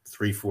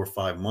 3, 4,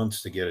 5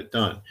 months to get it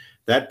done.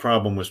 That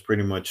problem was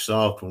pretty much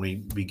solved when we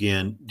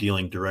began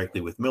dealing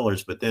directly with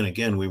Miller's. But then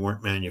again, we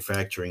weren't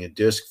manufacturing a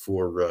disc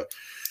for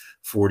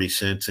 40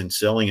 cents and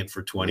selling it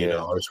for $20.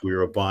 Yeah. We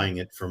were buying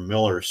it from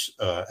Miller's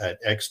at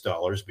X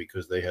dollars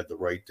because they had the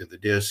right to the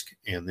disc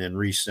and then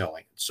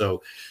reselling it.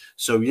 So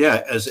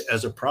yeah,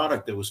 as a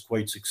product that was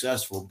quite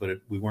successful,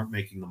 but we weren't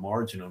making the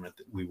margin on it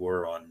that we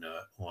were on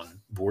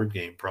board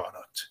game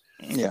products.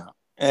 Yeah,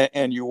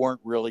 and you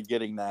weren't really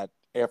getting that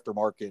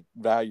aftermarket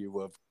value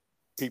of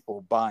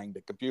people buying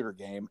the computer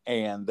game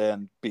and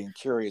then being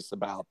curious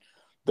about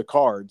the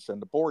cards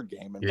and the board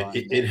game. And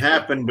it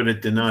happened, but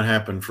it did not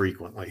happen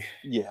frequently.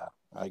 Yeah,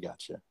 I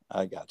got you.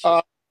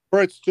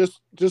 Fritz, just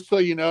so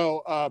you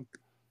know,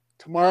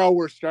 tomorrow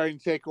we're starting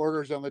to take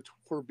orders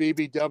for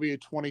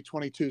BBW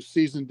 2022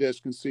 season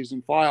disc and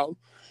season file.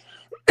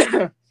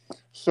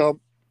 So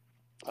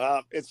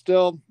it's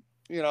still,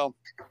 I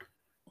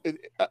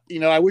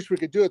wish we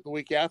could do it the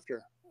week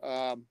after.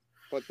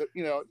 But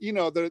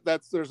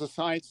there's a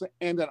science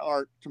and an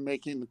art to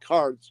making the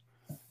cards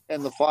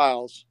and the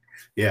files.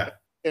 Yeah.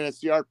 And it's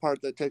the art part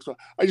that takes a while.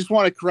 I just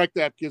want to correct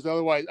that because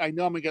otherwise I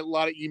know I'm going to get a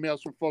lot of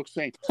emails from folks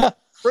saying,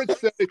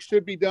 Fritz said it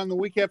should be done the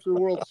week after the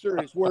World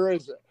Series. Where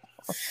is it?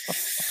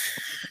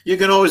 You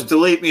can always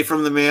delete me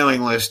from the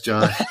mailing list,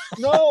 John.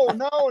 No,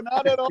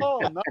 not at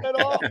all. Not at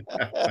all.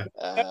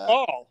 At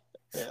all.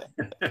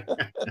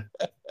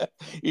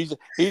 He's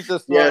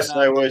just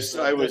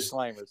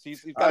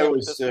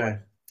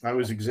I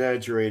was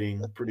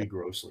exaggerating pretty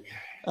grossly.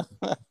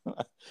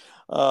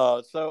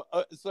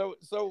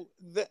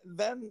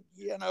 Then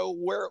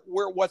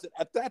where was it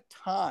at that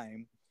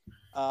time?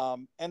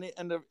 And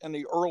in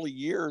the early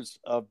years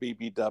of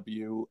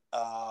BBW,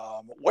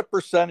 what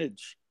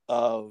percentage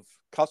of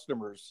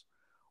customers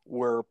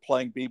were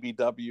playing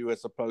BBW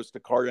as opposed to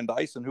card and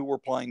dice, and who were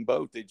playing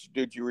both?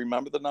 Did you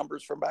remember the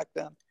numbers from back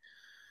then?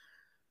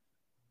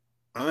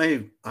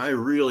 I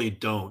really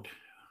don't.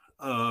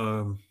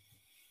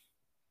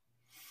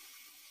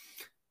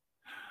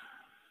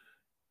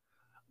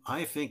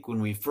 I think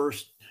when we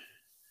first,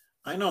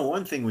 I know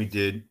one thing we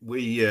did,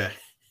 we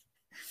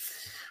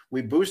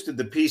boosted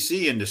the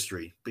PC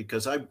industry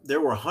because there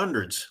were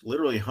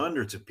literally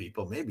hundreds of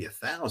people, maybe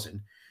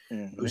 1,000,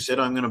 who said,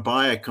 I'm going to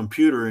buy a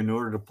computer in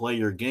order to play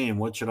your game.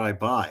 What should I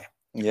buy?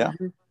 Yeah.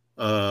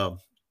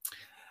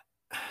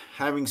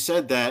 Having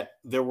said that,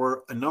 there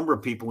were a number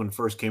of people when it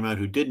first came out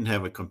who didn't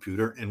have a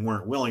computer and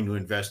weren't willing to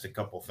invest a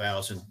couple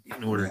thousand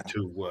in order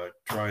to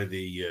try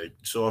the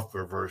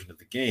software version of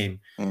the game.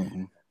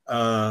 Mm-hmm.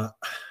 I'm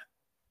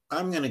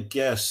going to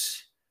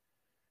guess,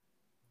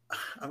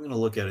 I'm going to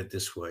look at it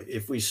this way.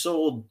 If we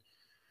sold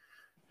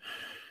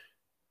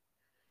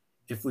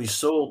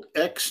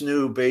X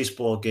new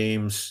baseball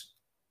games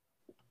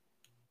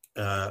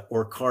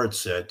or card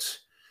sets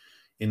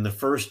in the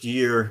first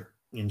year,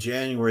 in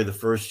January, the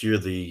first year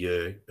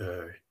the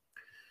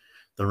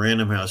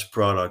Random House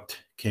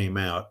product came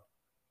out,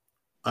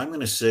 I'm going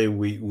to say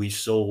we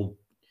sold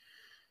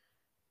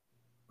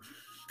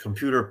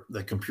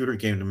the computer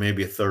game to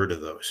maybe a third of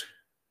those.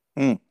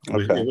 Okay.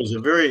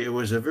 It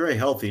was a very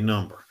healthy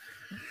number.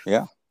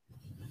 Yeah.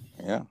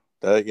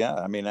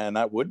 I mean, and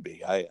that would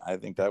be, I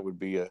think that would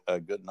be a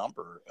good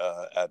number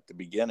at the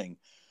beginning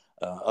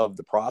of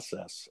the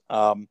process.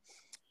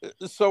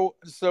 So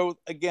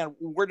again,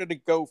 where did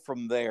it go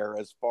from there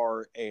as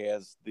far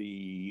as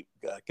the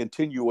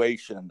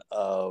continuation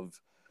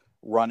of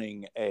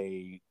running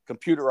a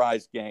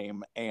computerized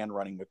game and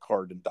running a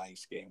card and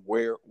dice game?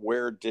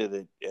 Where did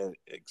it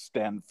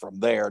extend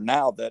from there?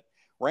 Now that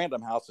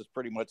Random House has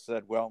pretty much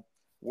said, well,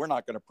 we're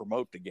not going to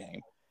promote the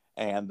game.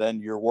 And then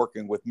you're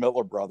working with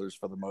Miller Brothers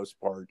for the most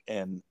part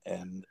and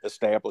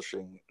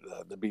establishing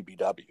the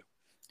BBW.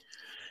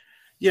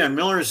 Yeah,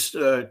 Miller's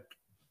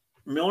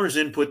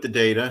input the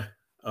data.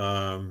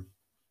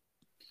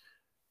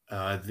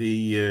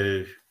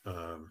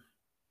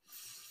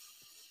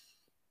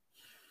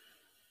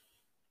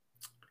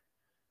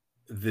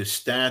 The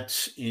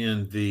stats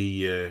in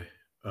the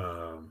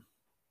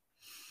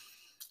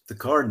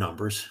card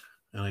numbers,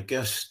 and I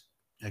guess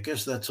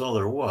that's all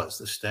there was,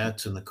 the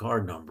stats and the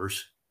card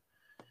numbers.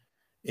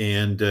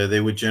 and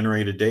they would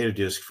generate a data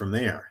disk from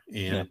there.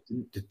 And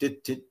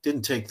it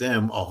didn't take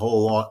them a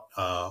whole lot,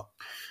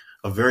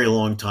 a very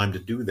long time to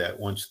do that.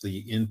 Once the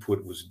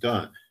input was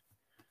done,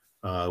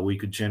 we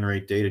could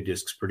generate data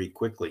disks pretty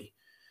quickly.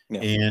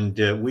 Yeah.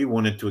 And we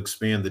wanted to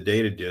expand the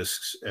data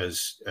disks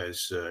as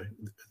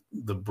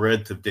the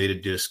breadth of data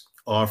disk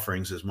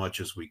offerings as much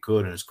as we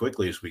could and as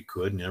quickly as we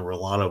could. And there were a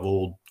lot of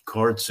old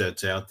card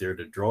sets out there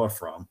to draw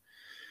from.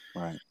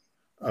 Right.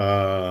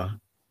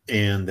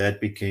 And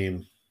that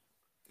became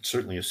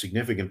certainly a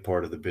significant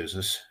part of the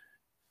business.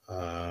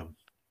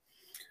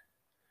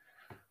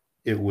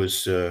 It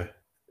was,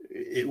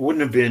 it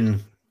wouldn't have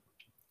been,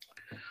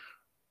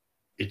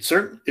 it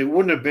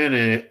wouldn't have been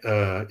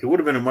it would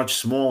have been a much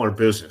smaller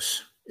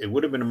business. It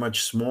would have been a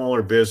much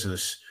smaller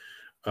business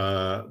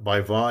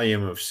by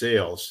volume of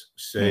sales,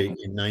 say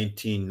in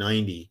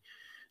 1990,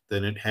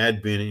 than it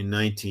had been in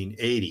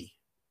 1980,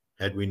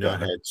 had we not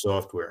had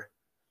software.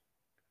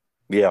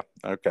 Yeah.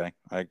 Okay.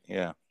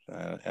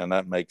 And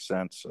that makes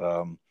sense.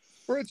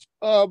 Fritz,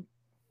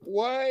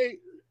 why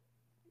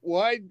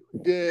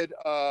did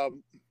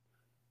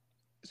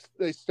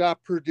they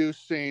stop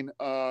producing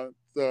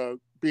the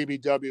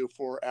BBW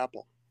for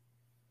Apple?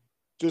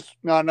 Just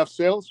not enough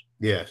sales?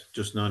 Yeah,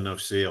 just not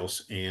enough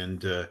sales,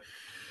 and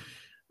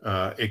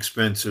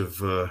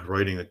expensive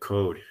writing the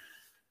code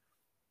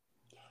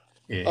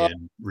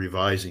and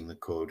revising the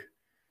code.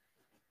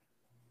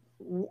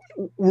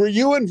 Were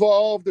you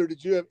involved, or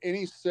did you have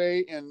any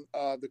say in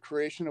the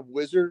creation of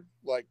Wizard?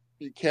 Like,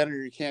 you can or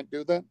you can't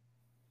do that?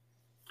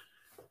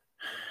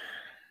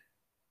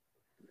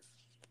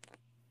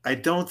 I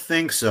don't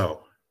think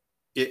so.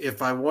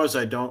 If I was,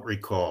 I don't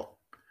recall.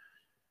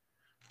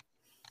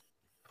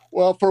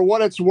 Well, for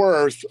what it's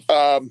worth,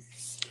 I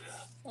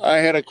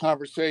had a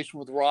conversation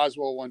with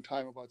Roswell one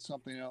time about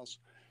something else.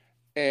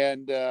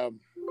 And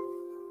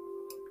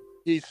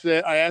he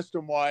said, I asked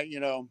him why,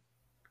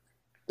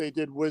 they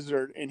did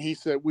Wizard, and he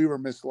said, we were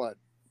misled.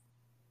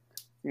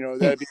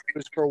 That it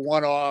was for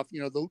one-off.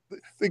 The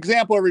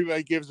example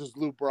everybody gives is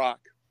Lou Brock.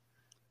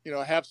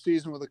 Half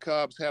season with the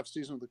Cubs, half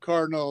season with the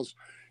Cardinals,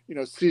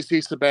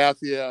 CC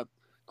Sabathia,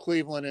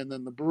 Cleveland, and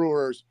then the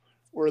Brewers,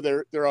 where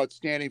they're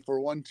outstanding for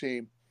one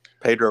team.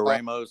 Pedro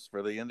Ramos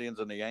for the Indians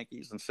and the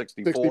Yankees in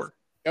 64.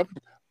 Yep.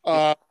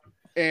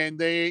 And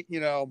they,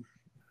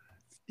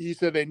 he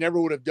said they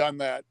never would have done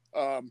that,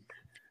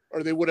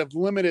 or they would have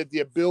limited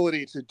the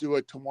ability to do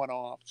it to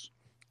one-offs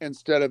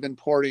instead of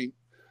importing,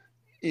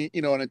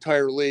 an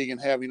entire league and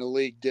having a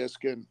league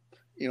disc in,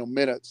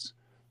 minutes.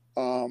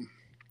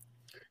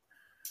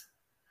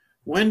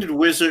 When did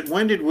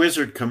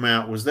Wizard come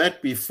out? Was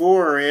that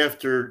before or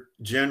after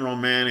General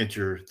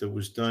Manager that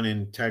was done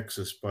in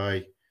Texas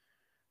by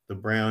the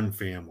Brown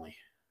family?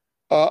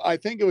 I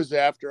think it was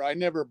after. I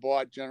never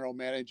bought General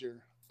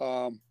Manager.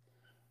 I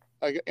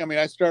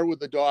started with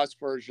the DOS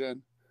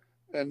version.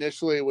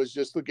 Initially, it was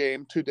just the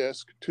game, 2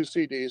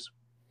 CDs,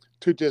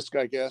 2 disc,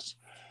 I guess.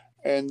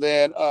 And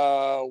then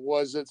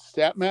was it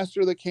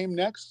Statmaster that came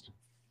next?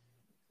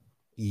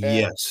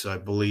 Yes, I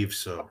believe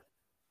so.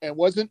 And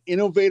wasn't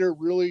Innovator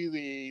really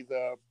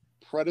the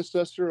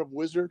predecessor of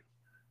Wizard?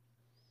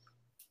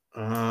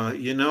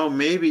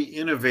 Maybe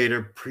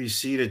Innovator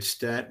preceded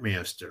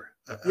Statmaster.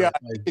 Yeah,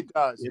 it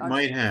does. It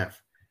might have.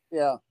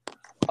 Yeah.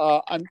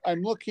 I'm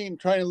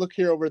trying to look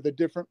here over the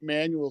different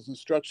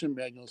instruction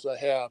manuals I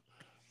have.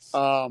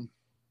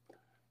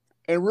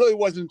 It really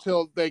wasn't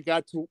until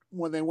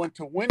when they went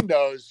to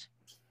Windows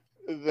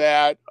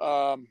that,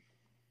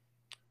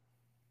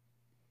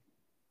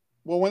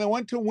 when they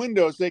went to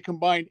Windows, they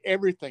combined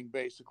everything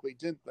basically,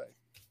 didn't they?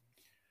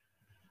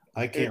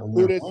 I can't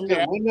remember.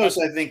 Windows,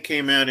 I think,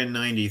 came out in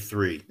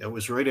 93. That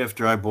was right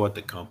after I bought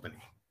the company.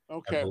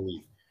 Okay. I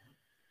believe.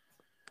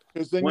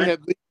 Because then you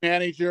had League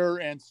Manager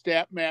and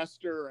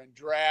Statmaster and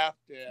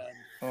Draft and.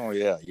 Oh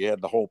yeah, you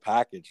had the whole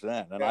package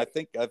then, and yeah. I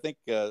think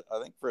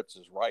Fritz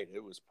is right.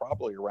 It was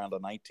probably around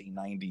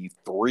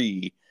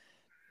 1993,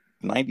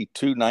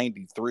 92,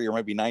 93, or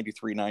maybe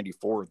 93,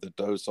 94 that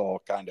those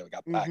all kind of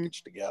got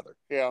packaged together.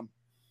 Yeah.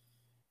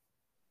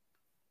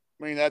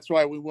 That's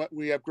why we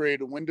upgraded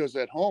to Windows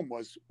at home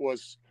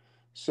was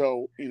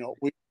so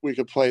we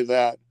could play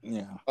that.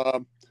 Yeah.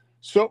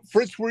 So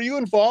Fritz, were you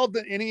involved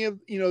in any of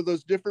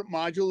those different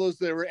modules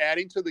they were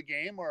adding to the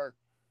game, or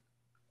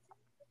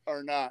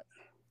not?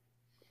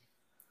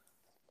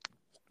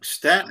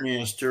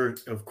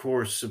 Statmaster, of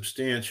course,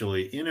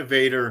 substantially.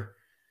 Innovator,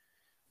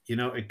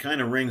 it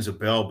kind of rings a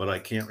bell, but I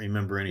can't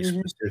remember any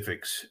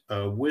specifics.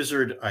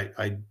 Wizard,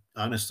 I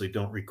honestly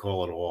don't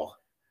recall at all.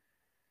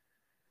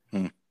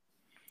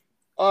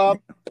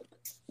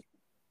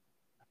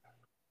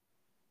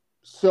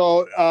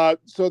 So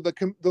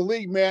the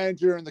league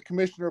manager and the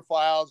commissioner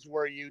files,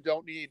 where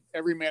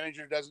every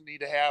manager doesn't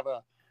need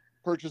to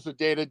purchase a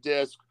data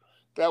disk.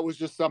 That was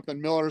just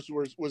something Miller's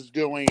was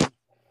doing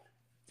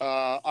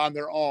on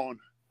their own,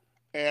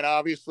 and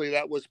obviously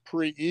that was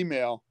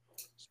pre-email.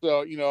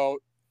 So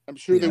I'm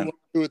sure they won't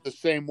do it the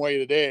same way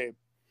today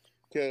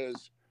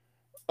because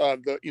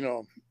of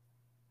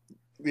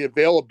the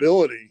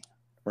availability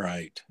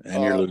Right.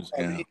 And you're losing.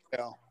 An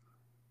email.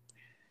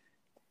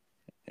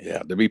 Yeah,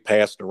 to be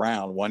passed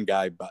around, one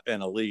guy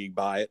in a league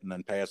buy it and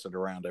then pass it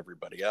around to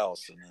everybody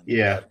else, and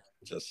then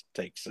just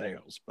take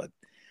sales. But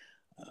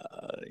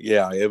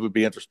yeah, it would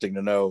be interesting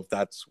to know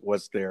if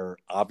was their,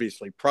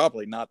 obviously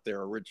probably not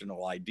their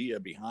original idea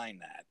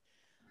behind that.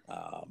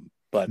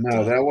 But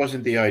no, that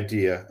wasn't the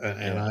idea,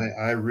 and yeah.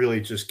 I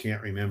really just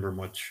can't remember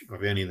much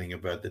of anything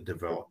about the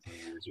development.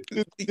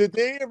 Did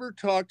they ever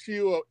talk to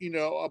you,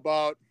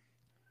 about,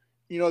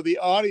 the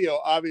audio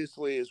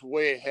obviously is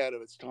way ahead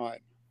of its time.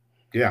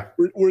 Yeah.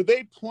 Were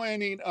they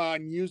planning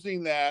on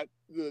using that,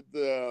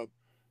 the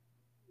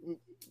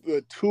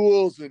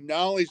tools and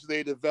knowledge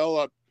they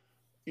developed,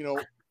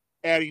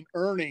 adding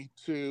Ernie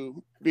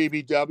to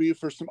BBW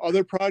for some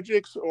other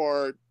projects,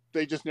 or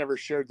they just never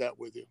shared that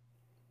with you?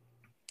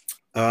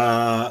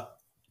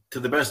 To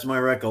the best of my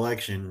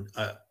recollection,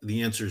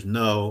 the answer is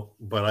no,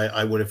 but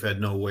I would have had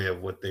no way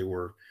of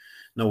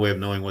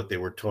knowing what they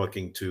were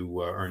talking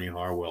to Ernie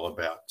Harwell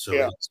about. So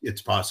yeah.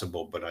 It's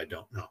possible, but I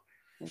don't know.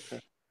 Okay.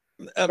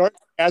 Sorry to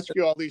ask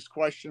you all these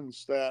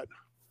questions that,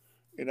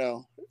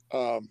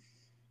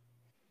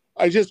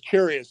 I'm just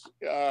curious.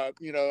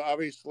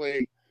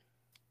 Obviously,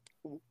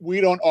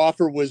 we don't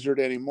offer Wizard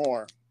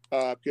anymore.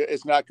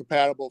 It's not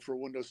compatible for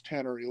Windows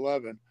 10 or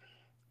 11.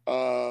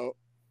 A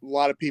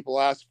lot of people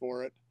ask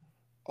for it.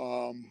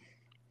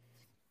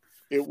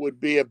 It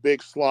would be a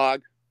big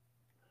slog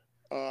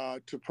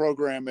to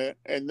program it,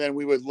 and then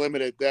we would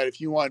limit it that if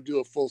you want to do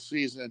a full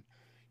season,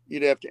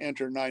 you'd have to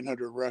enter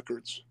 900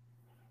 records.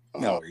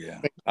 I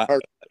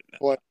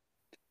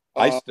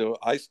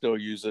still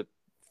use it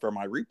for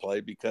my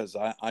replay because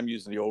I'm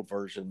using the old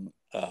version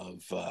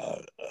of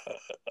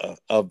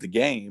the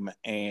game,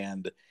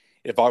 and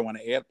if I want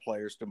to add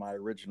players to my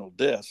original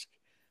disc,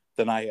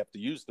 then I have to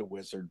use the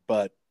Wizard.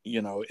 But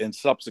in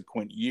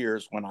subsequent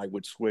years, when I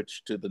would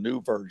switch to the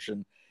new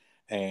version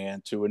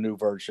and to a new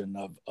version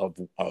of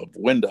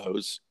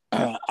Windows,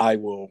 I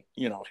will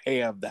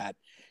have that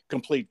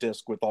complete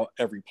disc with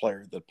every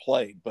player that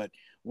played. But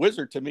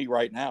Wizard to me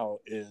right now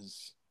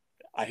is,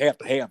 I have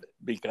to have it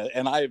because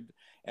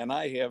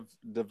I have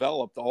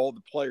developed all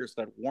the players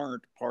that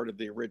weren't part of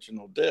the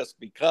original disc,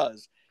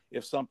 because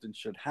if something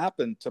should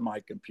happen to my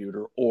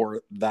computer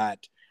or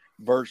that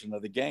version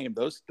of the game,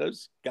 those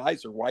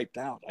guys are wiped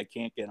out. I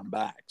can't get them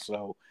back.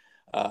 So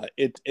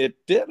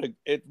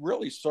it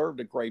really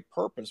served a great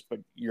purpose. But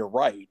you're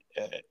right.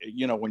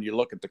 When you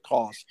look at the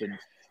cost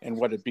and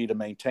what it'd be to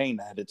maintain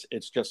that,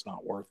 it's just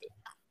not worth it.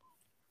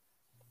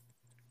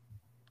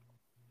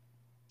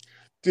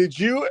 Did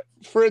you,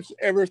 Fritz,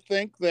 ever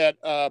think that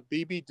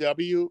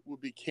BBW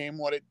became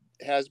what it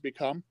has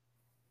become,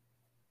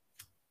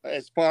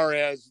 as far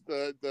as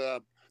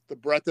the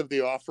breadth of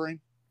the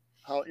offering,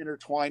 how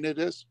intertwined it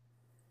is?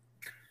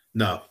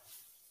 No,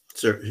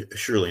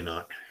 surely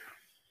not.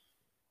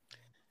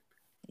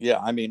 Yeah,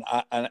 I mean,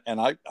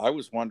 I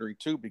was wondering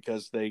too,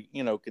 because they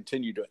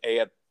continue to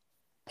add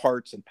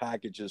parts and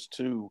packages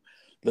to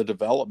the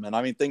development.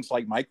 I mean, things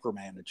like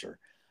Micromanager.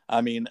 I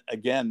mean,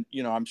 again,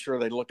 I'm sure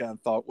they look at it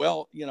and thought,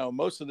 well,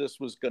 most of this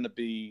was going to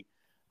be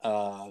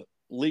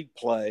league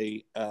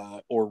play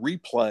or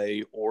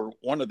replay or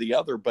one or the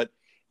other. But,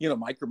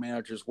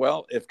 Micromanagers,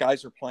 well, if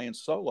guys are playing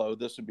solo,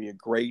 this would be a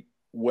great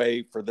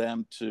way for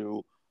them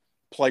to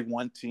play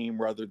one team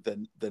rather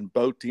than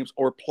both teams,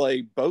 or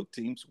play both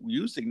teams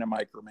using the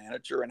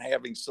Micromanager and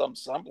having some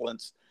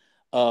semblance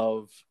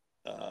of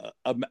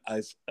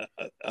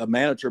a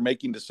manager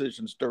making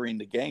decisions during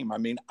the game. I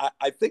mean,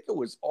 I think it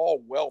was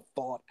all well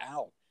thought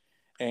out,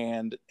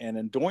 and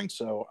in doing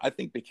so, I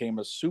think became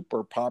a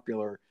super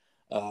popular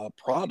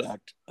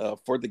product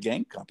for the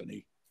game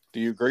company. Do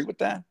you agree with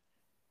that?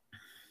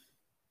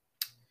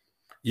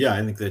 Yeah,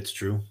 I think that's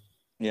true.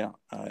 Yeah,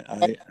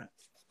 I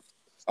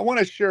want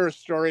to share a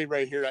story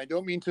right here. I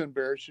don't mean to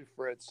embarrass you,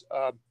 Fritz.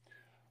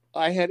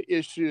 I had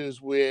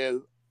issues with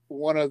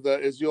one of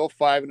the old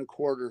 5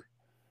 1/4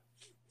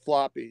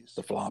 floppies.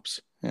 The flops.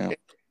 Yeah.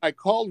 I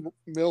called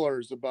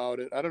Miller's about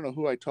it. I don't know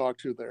who I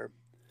talked to there.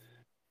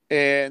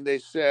 And they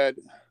said,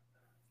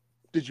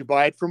 "Did you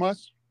buy it from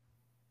us?"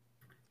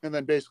 And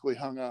then basically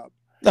hung up.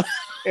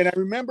 And I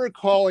remember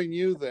calling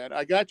you then.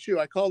 I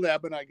called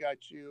Eben, I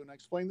got you, and I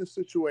explained the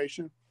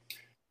situation.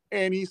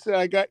 And he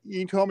said,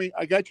 you told me,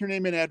 "I got your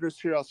name and address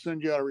here. I'll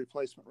send you out a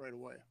replacement right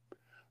away."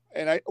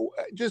 And I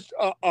just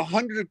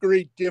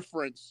 100-degree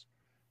difference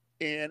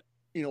in,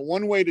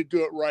 one way to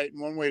do it right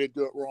and one way to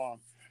do it wrong.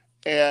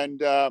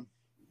 And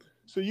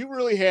so you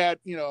really had,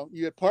 you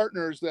had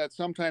partners that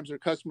sometimes their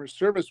customer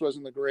service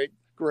wasn't the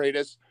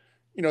greatest,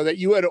 that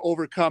you had to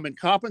overcome and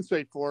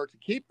compensate for to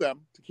keep the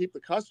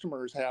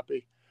customers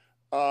happy.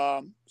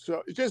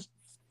 So it just,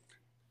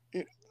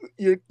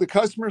 the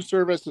customer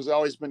service has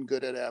always been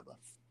good at ABBA,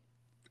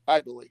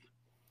 I believe.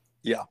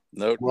 Yeah.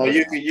 No. Well,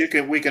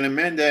 we can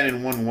amend that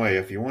in one way.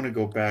 If you want to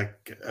go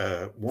back,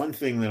 one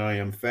thing that I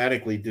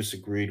emphatically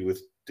disagreed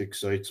with Dick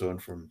Seitz on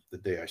from the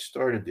day I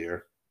started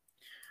there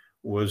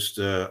was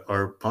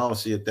our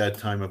policy at that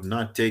time of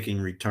not taking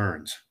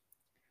returns.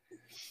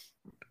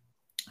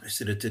 I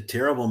said, it's a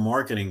terrible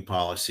marketing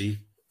policy.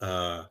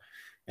 And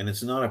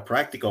it's not a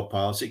practical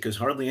policy because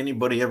hardly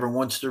anybody ever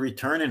wants to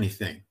return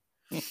anything.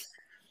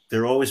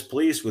 They're always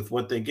pleased with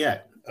what they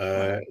get.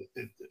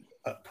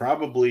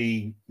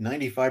 Probably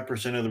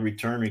 95% of the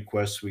return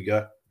requests we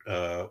got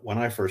when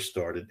I first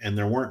started, and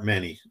there weren't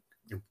many.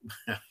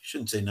 I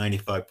shouldn't say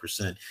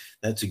 95%.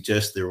 That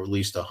suggests there were at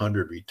least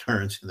 100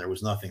 returns, and there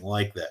was nothing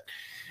like that.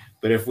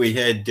 But if we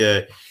had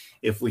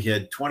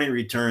 20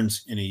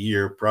 returns in a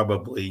year,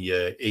 probably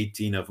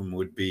 18 of them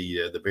would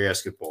be the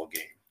basketball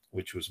game,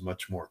 which was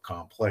much more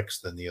complex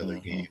than the other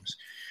games.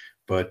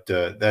 But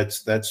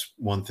that's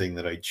one thing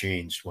that I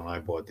changed when I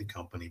bought the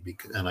company,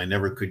 and I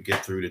never could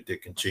get through to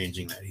Dick in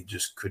changing that. He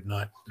just could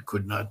not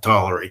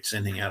tolerate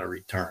sending out a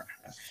return.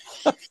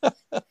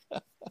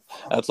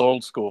 That's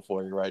old school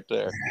for you right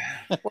there.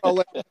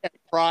 Well,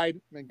 pride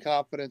and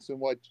confidence in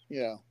what,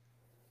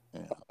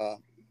 I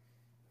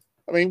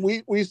mean,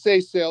 we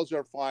say sales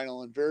are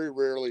final, and very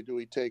rarely do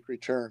we take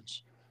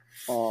returns.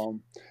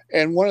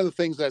 And one of the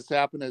things that's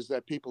happened is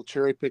that people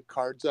cherry pick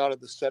cards out of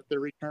the set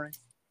they're returning.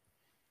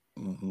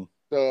 Mm-hmm.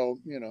 So,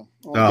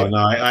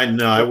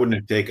 I wouldn't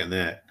have taken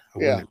that. I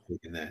wouldn't have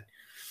taken that.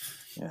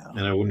 Yeah.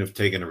 And I wouldn't have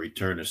taken a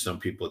return as some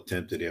people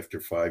attempted after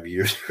 5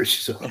 years or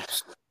so.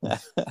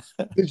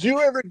 Did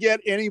you ever get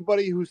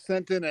anybody who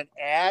sent in an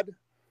ad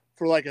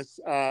for like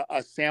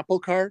a sample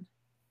card?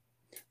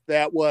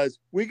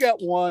 We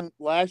got one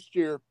last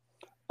year,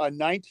 a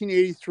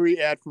 1983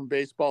 ad from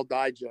Baseball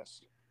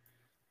Digest.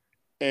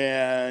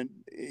 And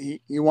he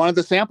wanted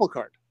the sample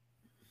card.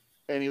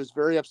 And he was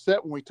very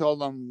upset when we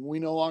told him we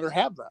no longer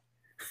have that.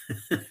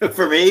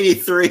 From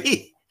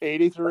 83?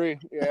 83,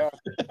 yeah.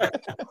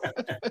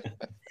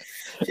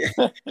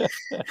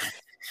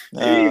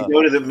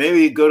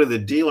 Maybe you go to the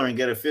dealer and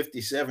get a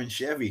 57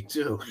 Chevy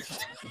too.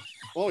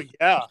 Oh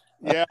yeah.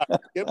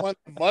 Get one of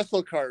the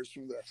muscle cars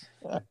from this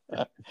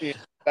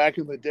back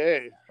in the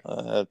day.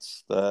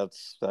 That's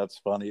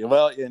funny.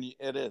 Well, and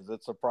it is.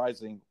 It's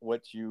surprising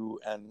what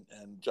you and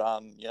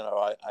John.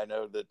 I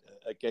know that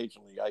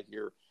occasionally I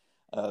hear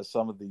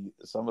some of the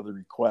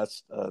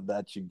requests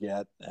that you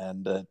get,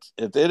 and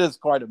it is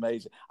quite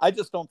amazing. I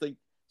just don't think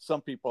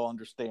some people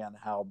understand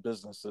how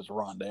business is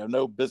run. They have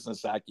no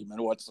business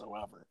acumen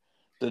whatsoever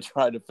to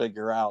try to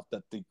figure out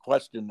that the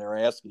question they're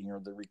asking or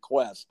the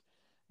request,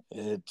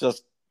 it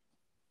just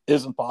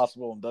isn't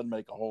possible and doesn't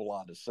make a whole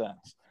lot of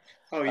sense.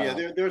 Oh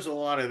yeah, there's a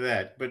lot of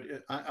that, but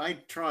I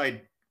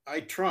tried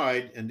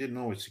and didn't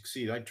always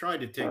succeed. I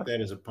tried to take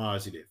that as a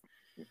positive.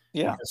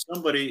 Yeah,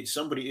 somebody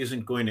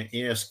isn't going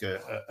to ask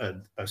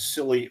a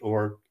silly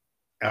or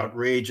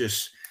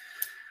outrageously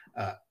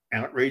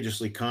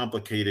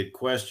complicated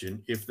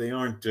question if they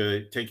aren't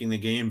taking the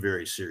game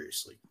very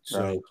seriously.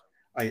 So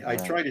right. I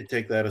try to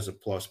take that as a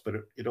plus, but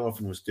it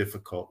often was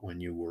difficult when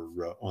you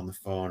were on the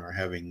phone or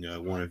having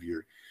one of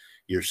your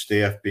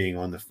staff being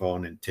on the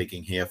phone and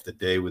taking half the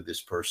day with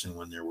this person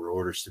when there were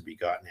orders to be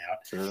gotten out.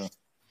 Sure.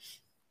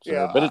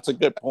 Yeah, but it's a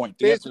good point.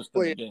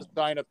 Basically, it's a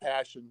sign of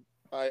passion,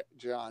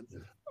 John.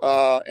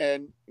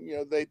 And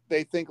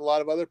they think a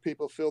lot of other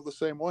people feel the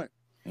same way.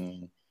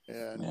 Mm.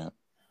 Yeah.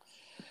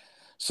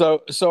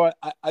 So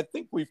I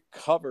think we've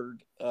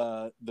covered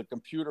the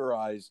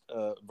computerized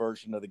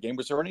version of the game.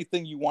 Was there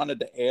anything you wanted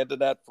to add to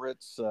that,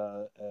 Fritz,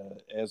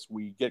 as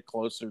we get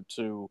closer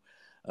to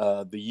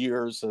the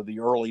years of the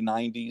early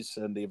 90s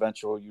and the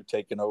eventual you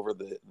taking over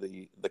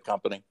the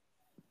company?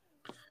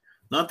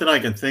 Not that I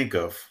can think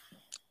of.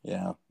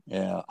 Yeah.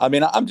 I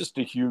mean, I'm just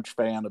a huge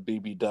fan of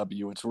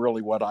BBW. It's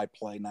really what I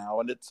play now,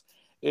 and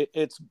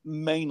it's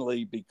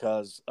mainly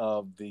because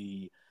of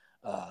the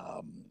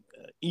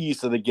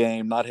ease of the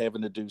game, not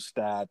having to do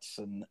stats,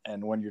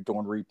 and when you're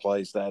doing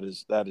replays,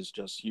 that is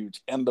just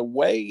huge. And the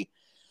way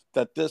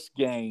that this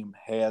game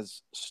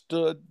has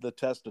stood the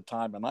test of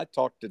time, and I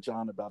talk to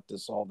John about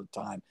this all the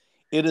time,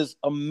 it is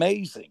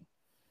amazing,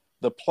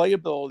 the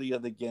playability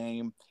of the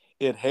game.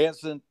 It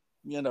hasn't,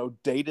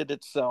 dated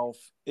itself.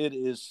 It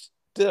is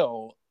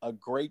still a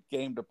great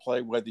game to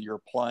play, whether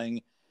you're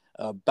playing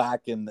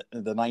back in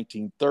the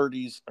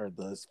 1930s or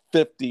the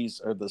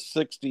 50s or the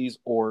 60s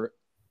or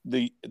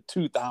the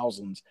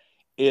 2000s.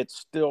 It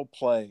still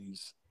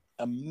plays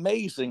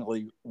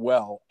amazingly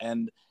well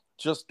and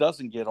just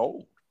doesn't get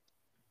old.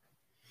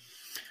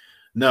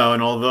 No,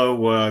 and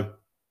although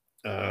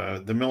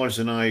the Millers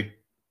and I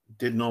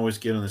didn't always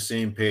get on the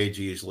same page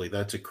easily,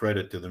 that's a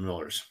credit to the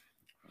Millers.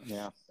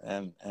 Yeah,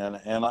 and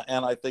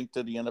I think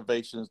to the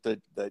innovations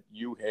that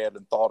you had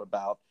and thought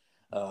about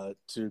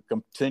to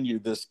continue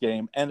this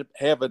game and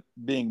have it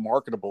being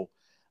marketable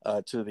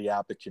to the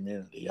APBA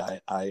community.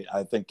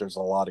 I think there's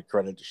a lot of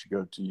credit that should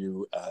go to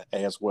you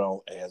as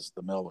well as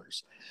the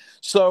Millers.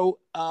 So,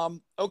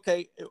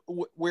 okay,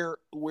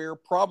 we're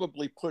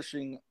probably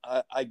pushing,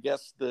 I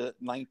guess, the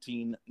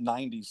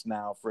 1990s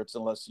now, Fritz,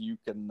 unless you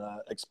can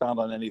expound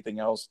on anything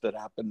else that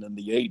happened in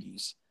the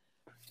 80s.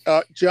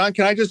 John,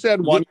 can I just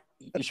add one?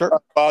 Sure.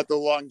 About the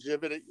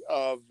longevity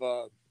of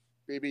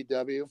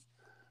BBW.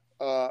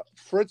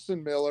 Fritz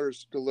and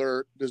Millers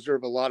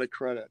deserve a lot of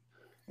credit.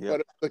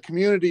 But the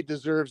community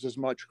deserves as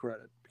much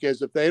credit,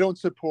 because if they don't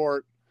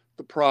support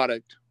the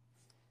product's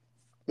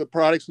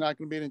not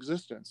going to be in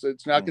existence.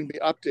 It's not going to be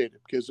updated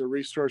because the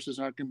resources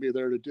aren't going to be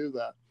there to do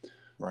that.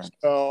 Right.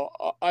 So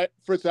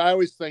Fritz, I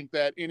always think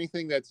that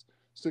anything that's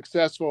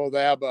successful with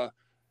ABBA,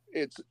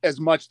 it's as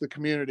much the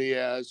community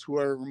as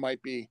whoever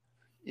might be,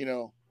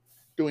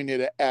 doing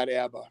it at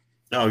ABBA.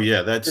 Oh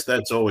yeah,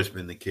 that's always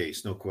been the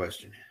case, no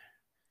question.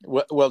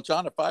 Well,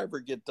 John, if I ever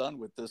get done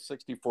with this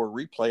 64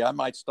 replay, I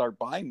might start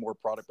buying more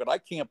product, but I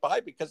can't buy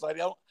because I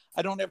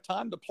don't have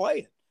time to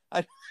play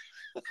it.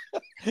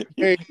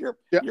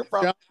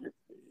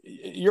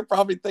 You're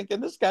probably thinking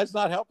this guy's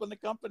not helping the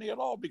company at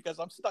all because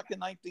I'm stuck in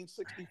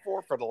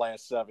 1964 for the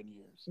last 7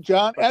 years.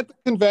 John, at the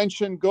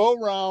convention, go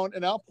around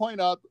and I'll point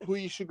out who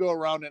you should go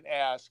around and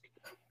ask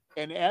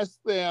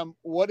them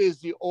what is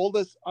the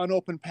oldest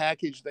unopened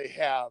package they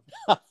have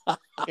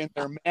in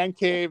their man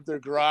cave, their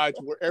garage,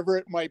 wherever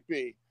it might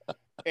be.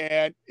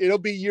 And it'll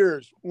be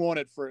yours, won't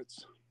it,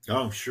 Fritz?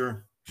 Oh,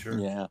 sure.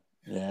 Yeah.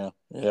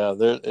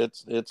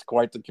 It's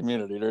quite the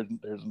community.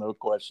 There's no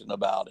question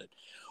about it.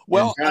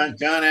 Well,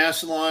 John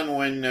Asselon,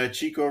 when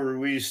Chico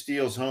Ruiz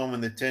steals home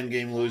and the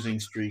 10-game losing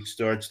streak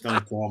starts,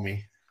 don't call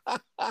me.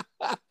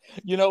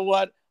 You know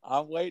what?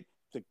 I'm waiting.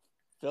 The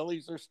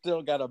Phillies are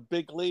still got a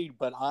big lead,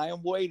 but I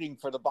am waiting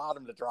for the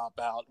bottom to drop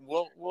out.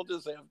 We'll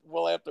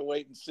have to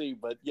wait and see.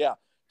 But yeah,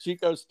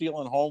 Chico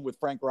stealing home with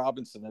Frank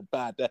Robinson at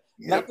bat.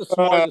 Not the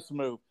smartest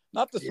move.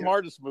 Not the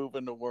smartest move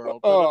in the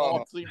world, but it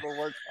all seemed to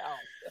work out.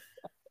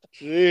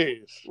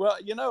 Jeez. Well,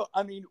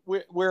 I mean,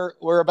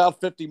 we're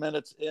about 50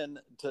 minutes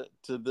to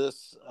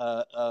this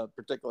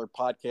particular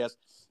podcast.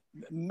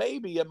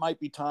 Maybe it might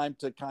be time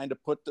to kind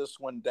of put this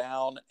one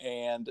down,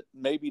 and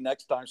maybe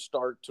next time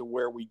start to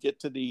where we get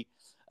to the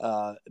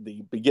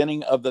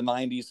beginning of the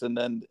 90s and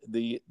then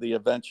the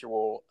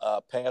eventual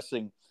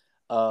passing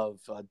of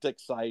Dick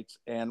Seitz,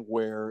 and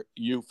where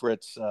you,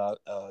 Fritz,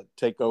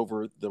 take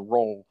over the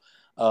role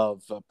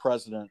of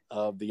president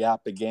of the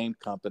APBA Game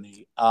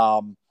Company.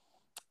 One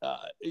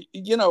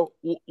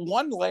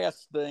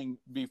last thing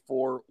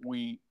before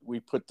we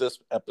put this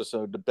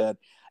episode to bed.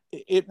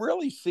 It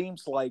really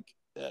seems like,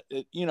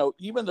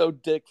 even though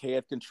Dick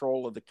had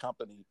control of the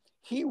company,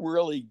 he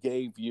really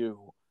gave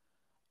you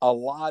a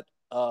lot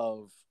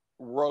of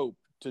rope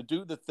to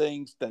do the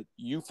things that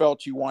you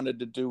felt you wanted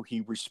to do.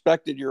 He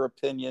respected your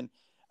opinion.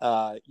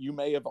 You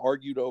may have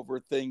argued over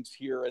things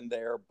here and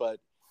there, but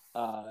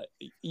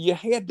you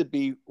had to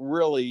be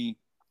really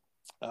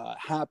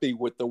happy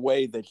with the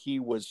way that he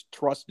was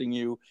trusting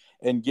you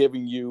and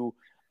giving you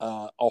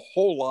a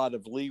whole lot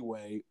of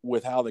leeway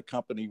with how the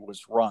company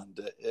was run.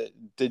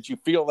 Did you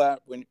feel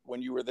that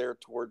when you were there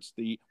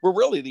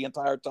really the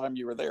entire time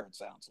you were there, it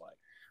sounds like?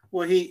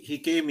 Well, he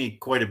gave me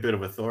quite a bit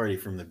of authority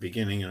from the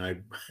beginning, and I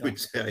would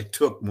say I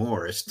took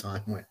more as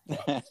time went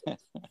on.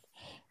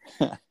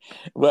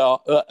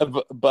 Well,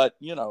 but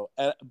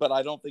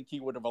I don't think he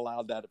would have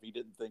allowed that if he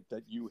didn't think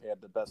that you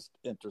had the best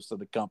interests of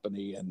the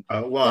company. And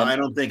I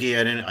don't think he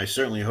had any. I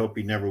certainly hope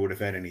he never would have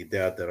had any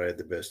doubt that I had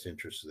the best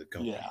interests of the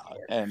company.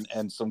 Yeah,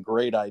 and some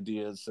great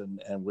ideas,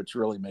 and which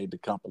really made the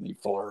company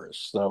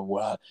flourish.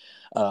 So,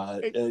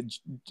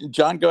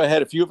 John, go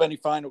ahead if you have any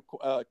final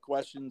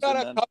questions.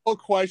 Got a couple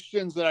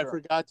questions that I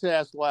forgot to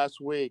ask last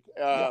week.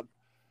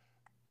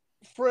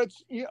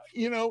 Fritz,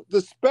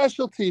 the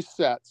specialty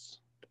sets.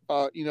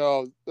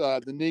 The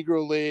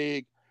Negro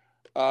League,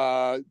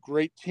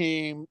 great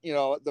team,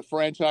 the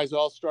franchise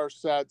all-star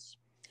sets,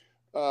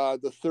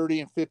 the 30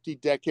 and 50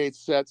 decade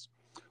sets.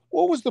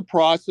 What was the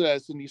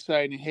process in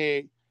deciding,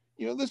 hey,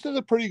 this is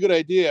a pretty good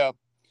idea?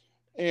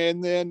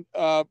 And then,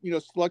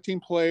 selecting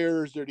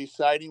players or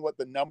deciding what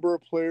the number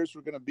of players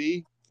were going to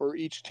be for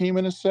each team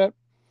in a set?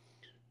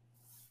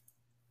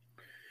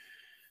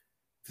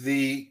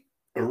 The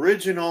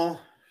original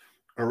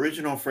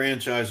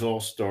franchise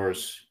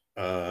all-stars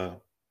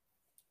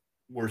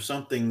were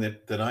something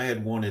that I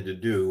had wanted to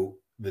do.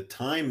 The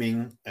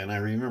timing, and I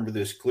remember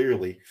this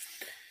clearly,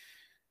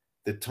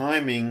 the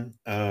timing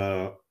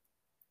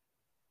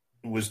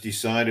was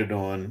decided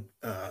on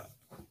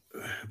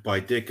by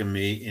Dick and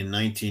me in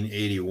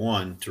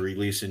 1981 to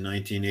release in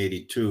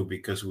 1982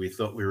 because we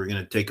thought we were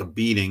going to take a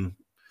beating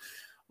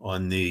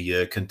on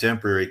the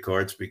contemporary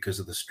cards because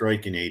of the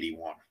strike in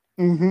 81.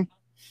 Mm-hmm.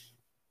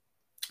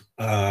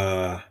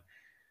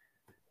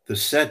 The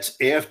sets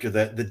after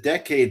that, the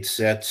decade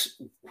sets,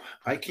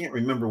 I can't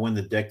remember when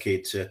the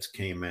decade sets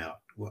came out.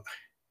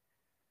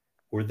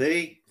 Were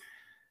they?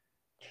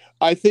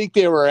 I think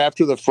they were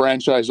after the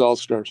franchise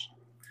all-stars.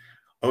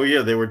 Oh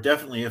yeah, they were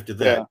definitely after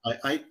that.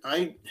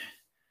 Yeah.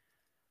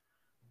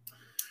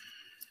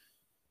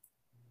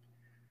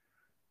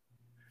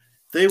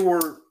 They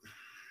were.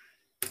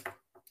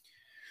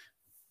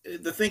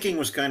 The thinking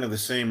was kind of the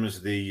same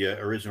as the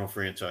original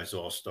franchise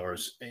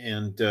all-stars,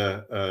 and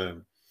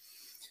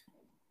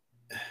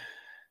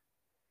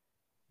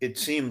it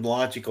seemed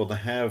logical to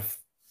have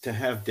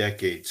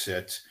decade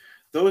sets.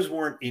 Those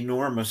weren't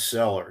enormous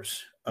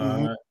sellers.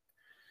 Mm-hmm.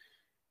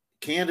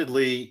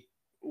 Candidly,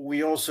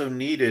 we also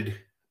needed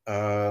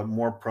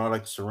more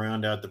products to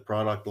round out the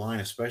product line,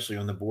 especially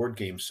on the board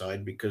game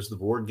side, because the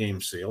board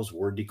game sales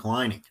were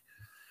declining.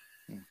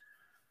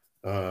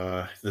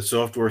 The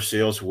software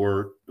sales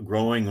were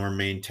growing or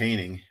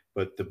maintaining,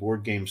 but the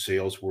board game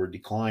sales were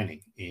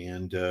declining,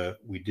 and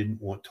we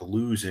didn't want to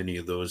lose any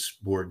of those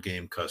board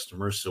game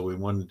customers, so we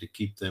wanted to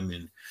keep them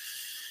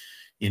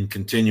in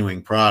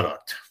continuing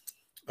product.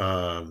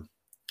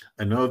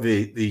 I know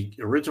the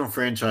original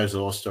Franchise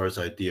All-Stars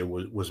idea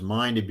was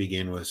mine to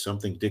begin with,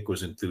 something Dick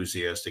was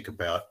enthusiastic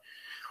about.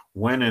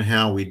 When and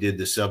how we did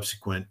the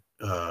subsequent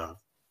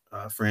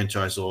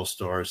Franchise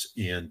All-Stars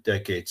and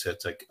decade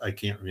sets, I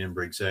can't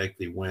remember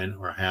exactly when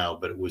or how,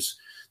 but it was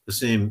the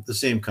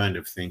same kind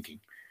of thinking.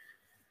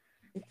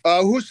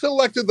 Who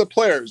selected the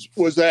players?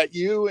 Was that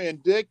you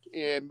and Dick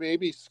and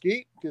maybe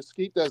Skeet? Because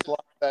Skeet does a lot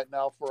of that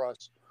now for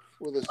us.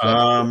 With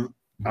a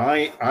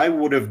I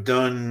would have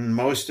done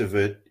most of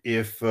it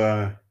if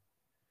I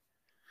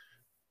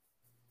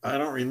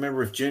don't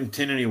remember if Jim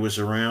Tinney was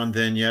around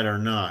then yet or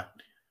not.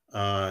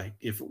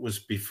 If it was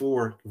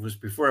before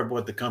I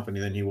bought the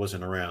company, then he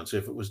wasn't around. So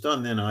if it was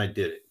done then, I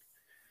did it.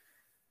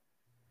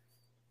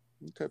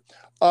 Okay.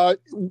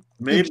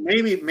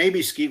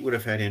 Maybe Skeet would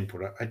have had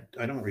input.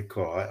 I don't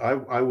recall.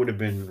 I would have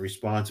been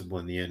responsible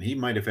in the end. He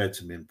might have had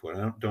some input.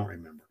 I don't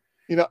remember.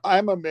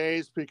 I'm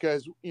amazed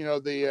because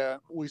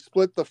we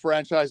split the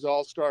Franchise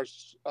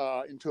All-Stars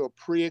into a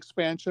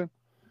pre-expansion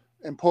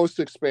and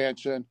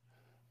post-expansion,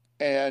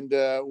 and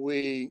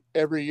we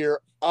every year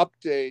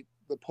update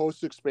the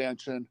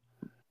post-expansion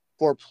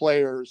for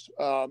players.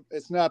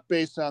 It's not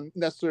based on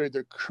necessarily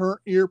their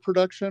current year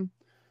production,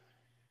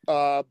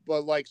 but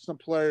like some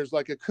players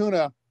like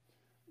Acuna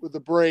with the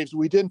Braves,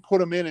 we didn't put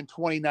him in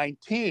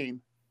 2019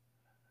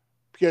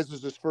 because it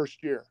was his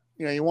first year.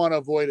 You want to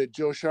avoid a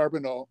Joe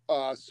Charbonneau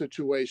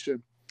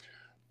situation.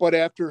 But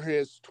after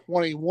his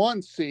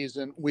 21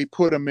 season, we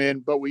put him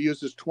in, but we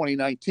used his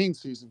 2019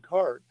 season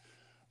card.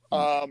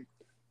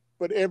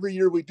 But every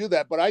year we do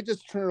that. But I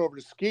just turn it over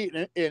to Skeet,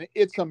 and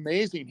it's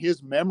amazing,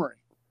 his memory.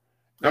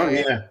 Oh,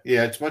 yeah.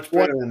 Yeah, it's much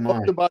better than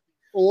mine. About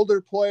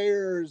older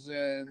players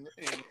and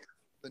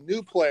the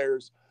new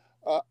players,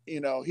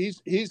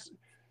 he's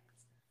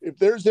if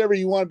there's ever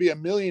you want to be a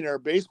millionaire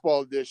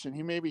baseball edition,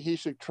 he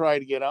should try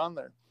to get on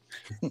there.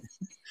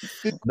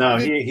 No,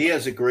 he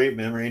has a great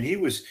memory, and he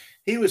was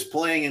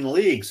playing in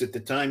leagues at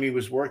the time he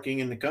was working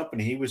in the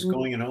company. He was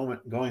going home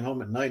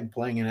at night and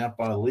playing in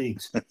outbound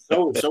leagues.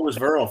 So was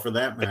Verl, for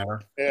that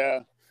matter. Yeah.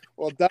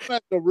 Well,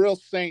 Donna's a real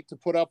saint to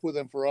put up with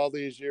him for all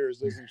these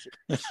years, isn't she?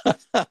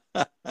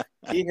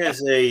 He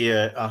has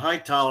a high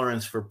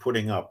tolerance for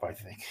putting up, I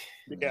think.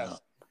 Yes.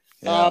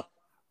 Yeah.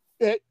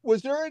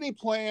 Was there any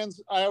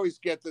plans? I always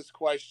get this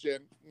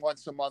question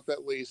once a month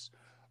at least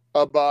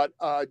about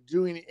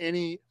doing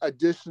any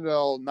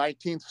additional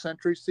 19th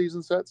century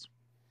season sets?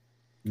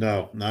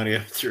 No, not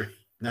after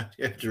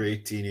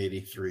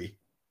 1883.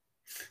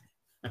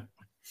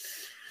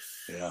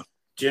 Yeah.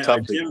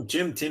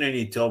 Jim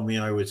Tinney told me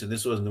I was, and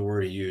this wasn't the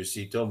word he used,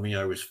 he told me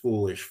I was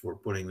foolish for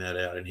putting that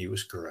out, and he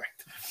was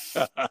correct.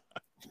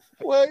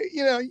 Well,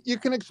 you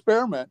can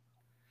experiment.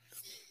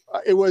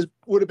 It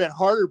would have been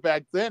harder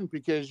back then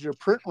because your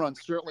print run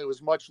certainly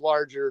was much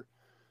larger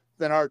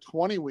than our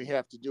 20 we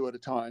have to do at a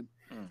time.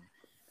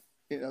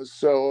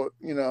 So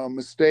a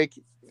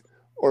mistake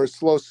or a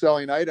slow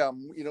selling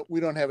item, we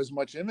don't have as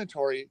much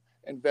inventory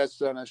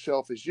invested on a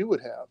shelf as you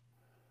would have.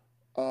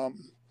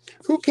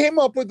 Who came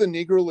up with the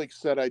Negro League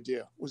set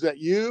idea? Was that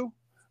you,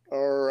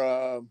 or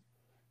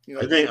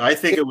I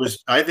think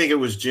it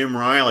was Jim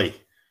Riley.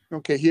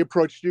 Okay, he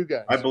approached you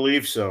guys. I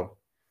believe so.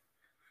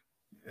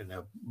 And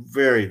a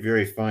very,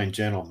 very fine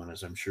gentleman,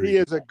 as I'm sure he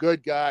is a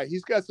good guy.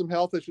 He's got some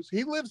health issues.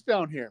 He lives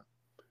down here.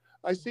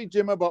 I see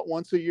Jim about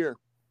once a year.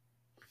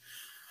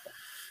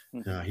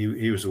 No,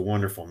 he was a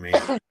wonderful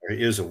man.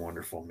 He is a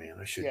wonderful man,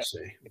 I should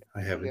say. I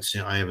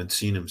haven't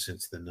seen him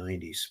since the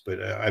 90s, but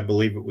I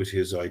believe it was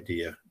his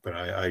idea. But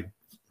I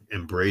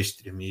embraced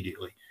it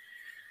immediately.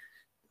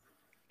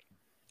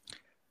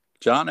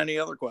 John, any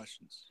other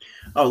questions?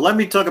 Oh, let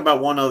me talk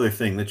about one other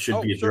thing that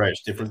should be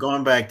addressed. Sure. If we're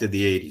going back to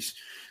the 80s,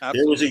 absolutely.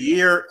 There was a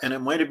year, and it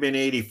might have been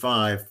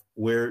 85,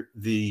 where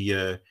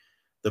the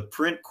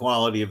print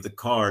quality of the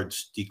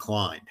cards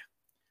declined.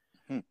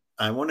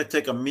 I want to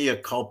take a mea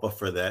culpa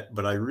for that,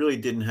 but I really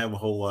didn't have a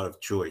whole lot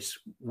of choice.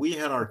 We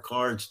had our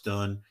cards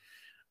done.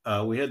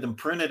 We had them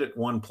printed at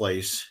one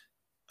place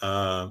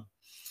and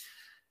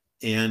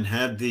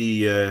had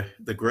the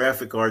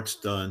graphic arts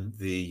done,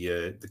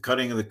 the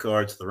cutting of the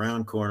cards, the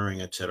round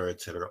cornering, et cetera,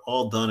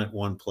 all done at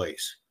one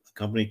place. A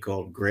company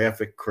called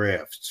Graphic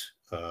Crafts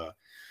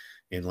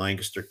in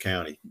Lancaster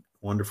County.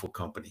 Wonderful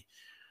company.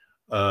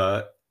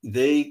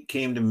 They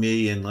came to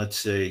me in, let's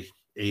say,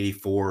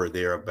 84 or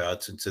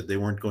thereabouts, and said they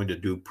weren't going to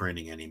do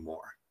printing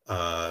anymore.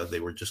 They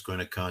were just going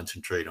to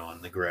concentrate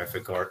on the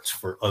graphic arts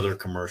for other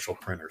commercial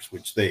printers,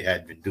 which they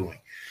had been doing.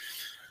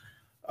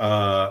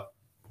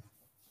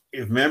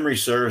 If memory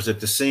serves, at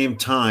the same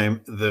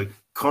time, the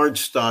card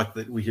stock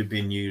that we had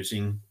been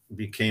using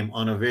became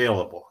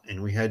unavailable,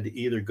 and we had to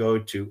either go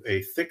to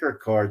a thicker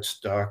card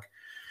stock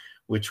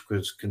which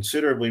was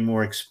considerably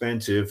more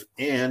expensive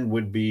and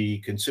would be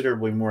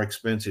considerably more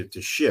expensive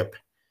to ship,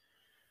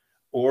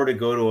 or to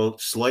go to a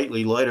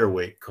slightly lighter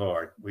weight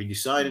card. We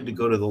decided to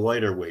go to the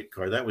lighter weight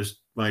card. That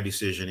was my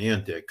decision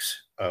and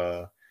Dick's.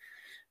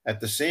 At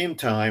the same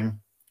time,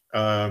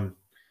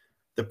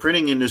 the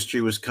printing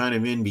industry was kind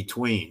of in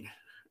between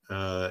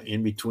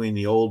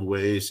the old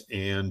ways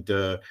and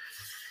the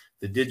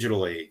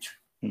digital age.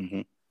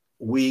 Mm-hmm.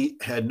 We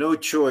had no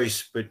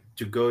choice but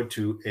to go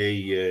to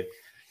a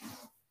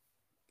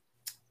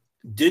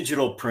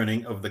digital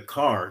printing of the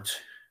cards,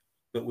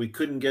 but we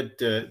couldn't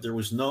get, it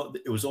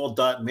was all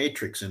dot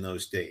matrix in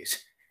those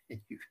days.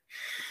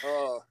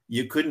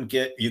 You couldn't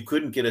get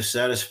a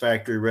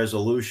satisfactory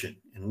resolution.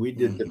 And we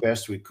did the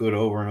best we could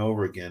over and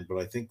over again. But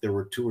I think there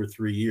were 2 or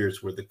 3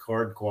 years where the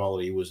card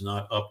quality was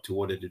not up to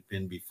what it had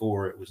been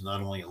before. It was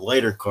not only a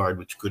lighter card,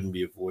 which couldn't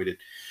be avoided,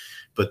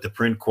 but the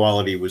print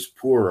quality was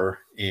poorer,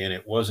 and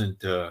it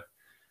wasn't,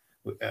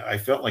 I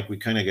felt like we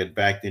kind of got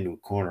backed into a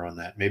corner on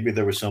that. Maybe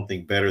there was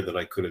something better that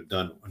I could have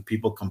done. When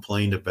people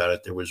complained about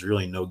it, there was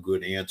really no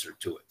good answer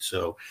to it.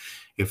 So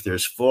if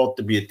there's fault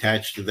to be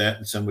attached to that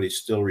and somebody's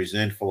still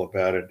resentful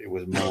about it, it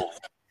was mine.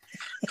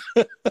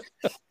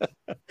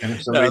 And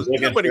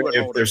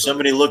if there's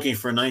somebody looking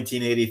for a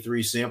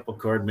 1983 sample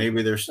card,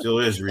 maybe there still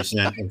is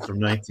resentment from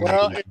 1983.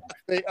 Well, if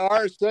they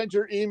are, send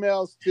your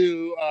emails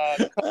to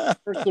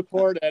customer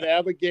support at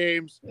Abbott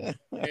Games.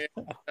 And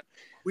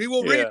we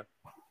will read.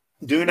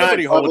 Do not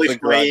publish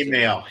my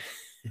email.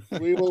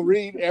 We will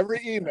read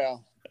every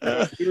email.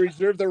 We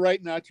reserve the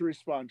right not to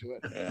respond to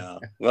it. Yeah.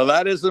 Well,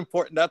 that is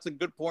important. That's a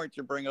good point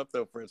you bring up,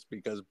 though, Fritz,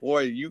 because,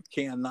 boy, you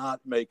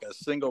cannot make a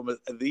single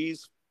 –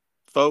 these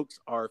folks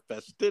are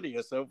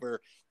fastidious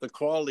over the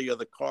quality of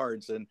the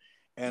cards. And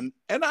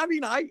I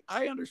mean, I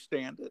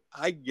understand it.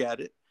 I get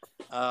it.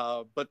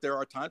 But there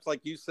are times,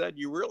 like you said,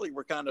 you really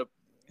were kind of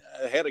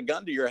had a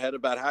gun to your head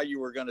about how you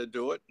were going to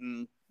do it.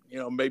 And, you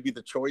know, maybe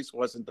the choice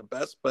wasn't the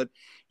best, but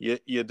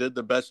you did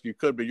the best you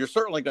could. But you're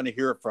certainly going to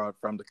hear it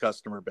from the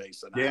customer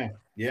base. And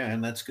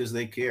and that's because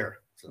they care.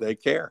 So. They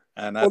care,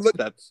 and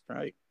that's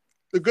right.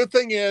 The good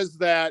thing is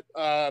that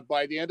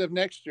by the end of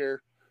next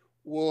year,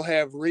 we'll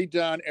have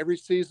redone every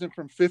season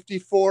from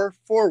 54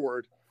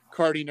 forward,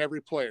 carding every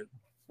player.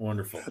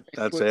 Wonderful.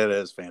 It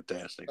is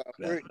fantastic.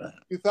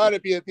 We thought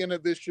it'd be at the end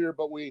of this year,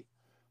 but we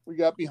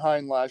got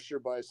behind last year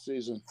by a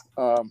season.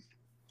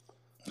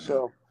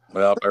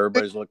 Well,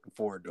 everybody's looking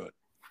forward to it.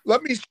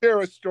 Let me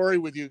share a story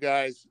with you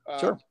guys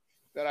sure.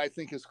 that I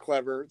think is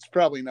clever. It's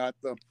probably not,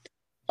 though.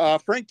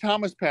 Frank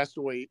Thomas passed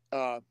away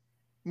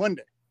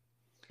Monday.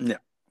 Yeah.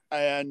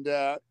 And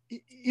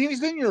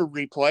he's in your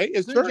replay,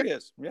 isn't he? Sure he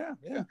is. Yeah.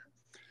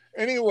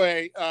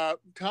 Anyway,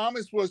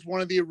 Thomas was one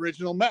of the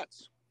original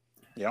Mets.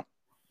 Yeah.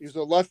 He was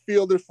a left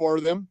fielder for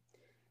them.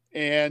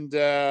 And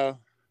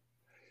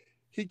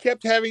he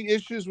kept having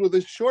issues with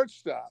his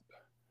shortstop.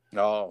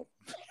 Oh.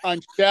 On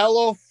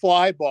shallow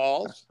fly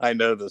balls. I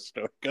know this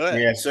story. Go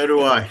ahead. Yeah, so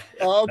do I.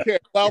 Okay.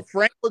 Well,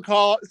 Frank would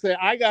say,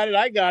 I got it.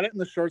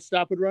 And the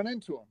shortstop would run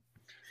into him.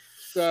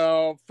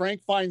 So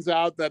Frank finds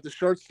out that the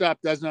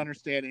shortstop doesn't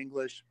understand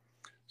English.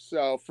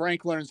 So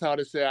Frank learns how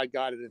to say, I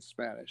got it in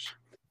Spanish.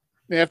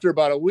 And after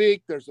about a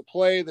week, there's a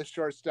play. The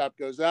shortstop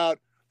goes out.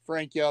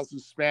 Frank yells in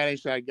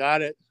Spanish, I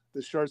got it.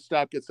 The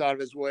shortstop gets out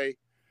of his way.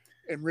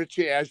 And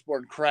Richie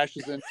Ashburn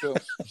crashes into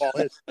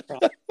him.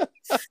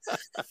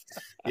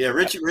 Yeah,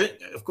 Richie,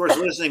 of course,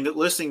 listening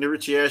to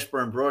Richie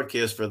Ashburn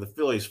broadcast for the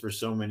Phillies for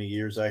so many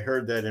years, I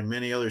heard that in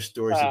many other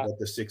stories about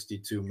the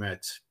 62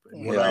 Mets.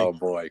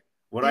 Boy.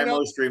 What I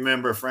most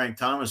remember Frank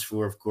Thomas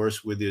for, of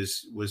course, was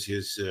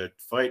his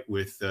fight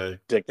with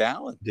Dick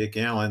Allen. Dick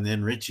Allen,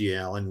 then Richie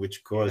Allen,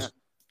 which caused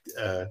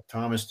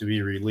Thomas to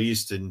be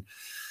released and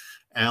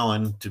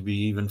Allen to be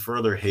even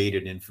further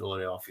hated in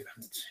Philadelphia.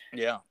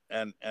 Yeah,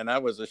 and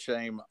that was a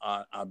shame,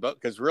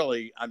 because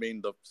really, I mean,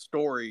 the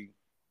story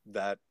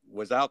that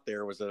was out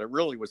there was that it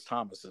really was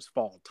Thomas's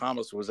fault.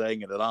 Thomas was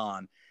egging it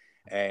on,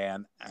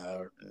 and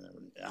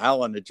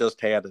Allen had just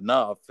had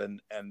enough,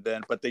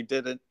 but they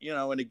didn't,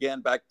 and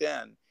again, back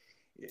then,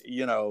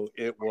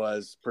 it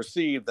was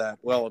perceived that,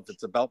 well, if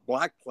it's about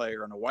black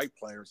player and a white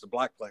player, it's the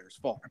black player's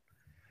fault.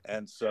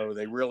 And so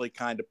they really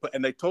kind of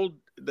they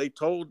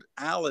told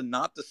Allen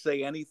not to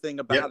say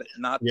anything about it,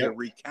 not to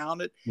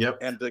recount it,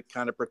 and to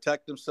kind of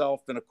protect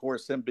himself. And of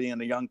course, him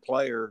being a young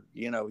player,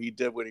 he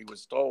did what he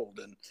was told.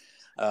 And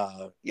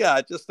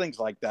just things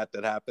like that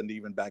happened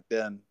even back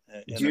then.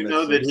 Do you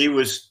know that he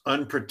was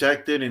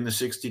unprotected in the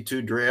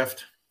 62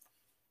 draft?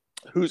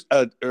 Who's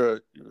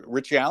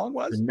Richie Allen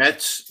was? The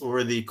Mets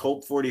or the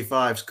Colt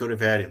 45s could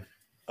have had him.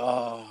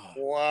 Oh,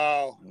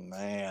 wow,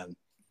 man.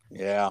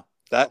 Yeah.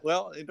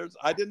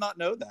 I did not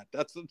know that.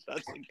 That's a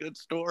good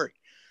story.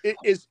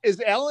 Is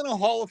Allen a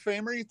Hall of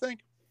Famer, you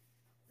think?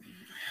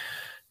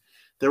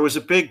 There was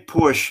a big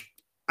push.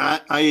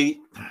 I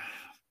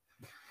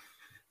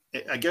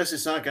guess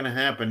it's not going to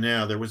happen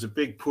now. There was a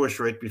big push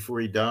right before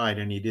he died,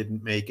 and he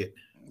didn't make it.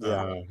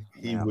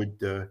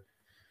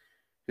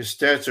 His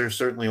stats are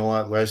certainly a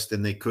lot less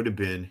than they could have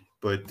been,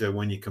 but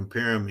when you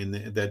compare him in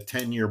that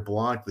 10-year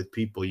block that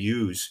people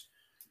use,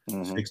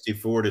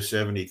 64 to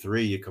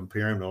 73, you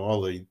compare him to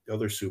all the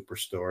other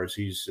superstars,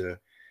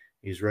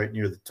 he's right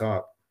near the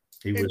top.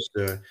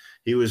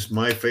 He was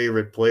my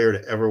favorite player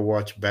to ever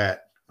watch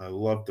bat. I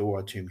love to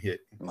watch him hit.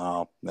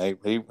 No,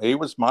 he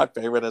was my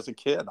favorite as a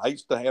kid. I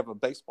used to have a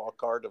baseball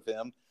card of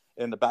him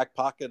in the back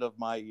pocket of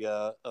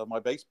my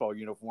baseball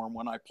uniform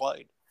when I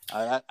played.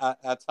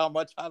 That's how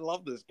much I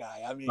love this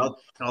guy. I mean,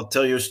 I'll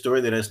tell you a story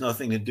that has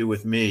nothing to do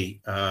with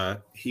me.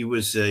 He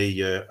was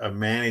a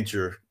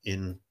manager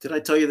in. Did I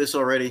tell you this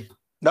already?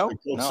 No, I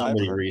told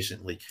somebody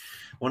recently.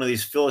 One of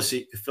these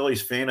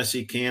Phillies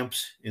fantasy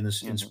camps in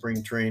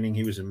spring training.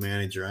 He was a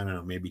manager. I don't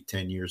know, maybe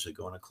 10 years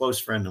ago, and a close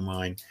friend of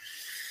mine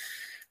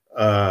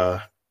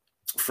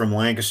from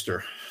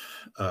Lancaster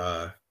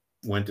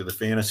went to the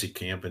fantasy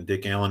camp, and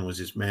Dick Allen was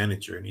his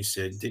manager. And he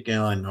said Dick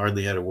Allen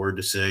hardly had a word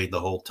to say the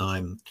whole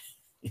time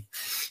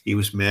he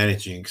was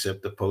managing,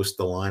 except to post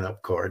the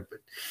lineup card.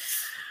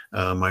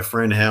 But my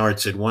friend Howard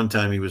said one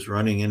time he was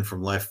running in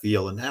from left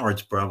field, and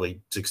Howard's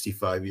probably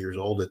 65 years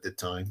old at the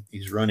time.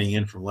 He's running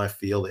in from left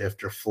field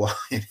after a fly,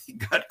 and he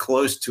got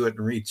close to it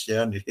and reached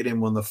out and it hit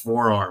him on the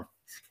forearm.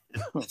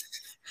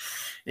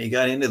 He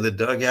got into the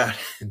dugout,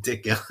 and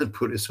Dick Allen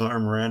put his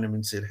arm around him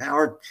and said,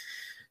 "Howard,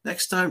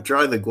 next time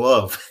try the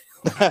glove."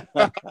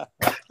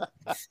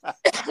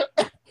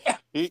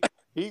 He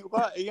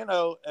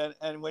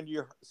and when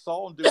you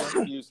saw him do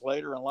interviews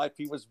later in life,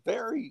 he was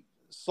very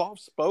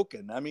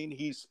soft-spoken. I mean,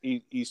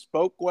 he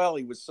spoke well.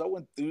 He was so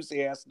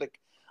enthusiastic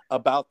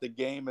about the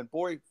game, and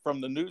boy, from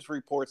the news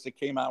reports that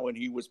came out when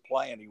he was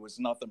playing, he was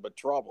nothing but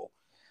trouble.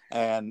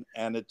 And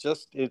it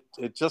just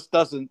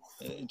doesn't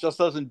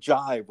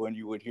jive when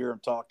you would hear him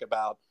talk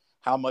about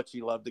how much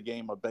he loved the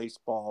game of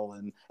baseball,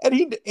 and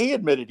he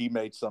admitted he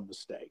made some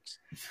mistakes,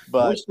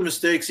 but most of the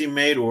mistakes he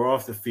made were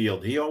off the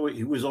field. He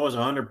was always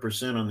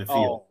 100% on the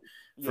field.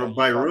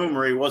 By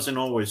rumor, he wasn't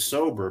always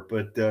sober,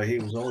 but he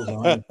was always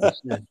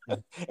 100%.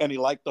 And he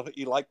liked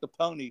the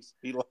ponies.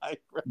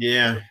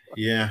 Yeah,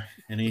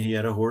 and he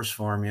had a horse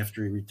farm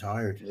after he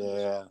retired.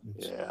 Yeah.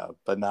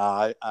 But no,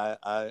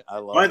 I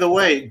love. By the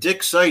way,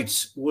 Dick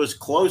Seitz was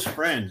close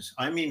friends.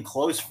 I mean,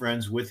 close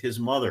friends with his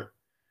mother.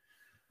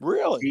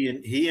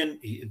 Really? He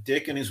and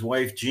Dick and his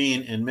wife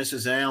Jean and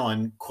Mrs.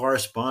 Allen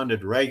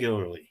corresponded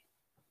regularly.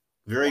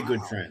 Very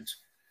good friends.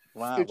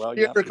 Wow. Did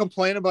you ever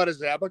complain about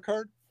his ABBA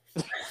card?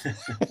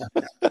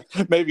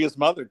 Maybe his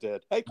mother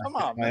did. Hey, come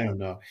on, man. I don't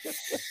know.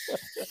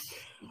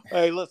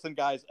 Hey, listen,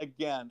 guys.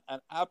 Again, an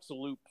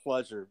absolute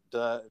pleasure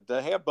to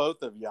have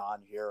both of you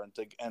on here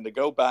and to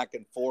go back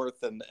and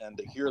forth and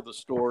to hear the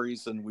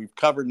stories. And we've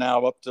covered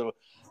now up to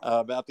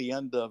about the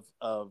end of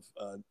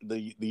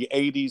the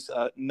 80s.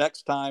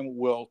 Next time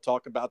we'll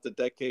talk about the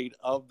decade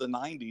of the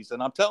 90s.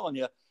 And I'm telling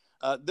you,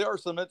 there are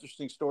some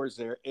interesting stories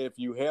there. If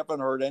you haven't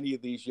heard any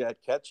of these yet,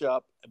 catch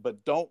up,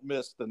 but don't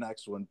miss the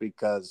next one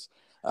because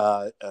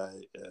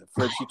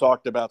Fritz, you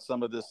talked about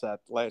some of this at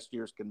last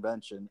year's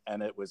convention,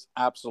 and it was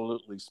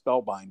absolutely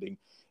spellbinding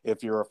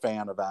if you're a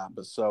fan of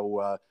ABBA.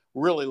 So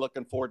really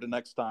looking forward to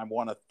next time.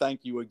 Want to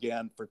thank you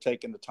again for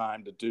taking the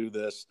time to do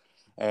this.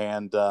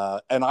 And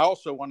I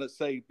also want to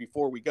say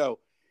before we go,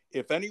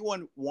 if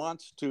anyone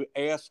wants to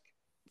ask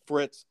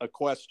Fritz a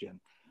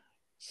question,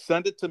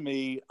 send it to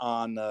me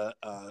on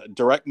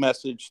direct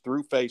message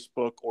through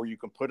Facebook, or you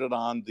can put it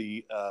on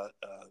the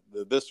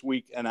This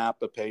Week in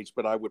ABBA page.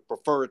 But I would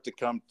prefer it to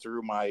come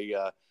through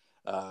my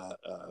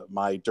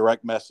my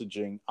direct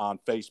messaging on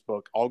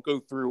Facebook. I'll go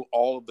through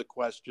all of the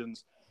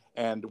questions,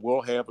 and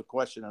we'll have a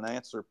question and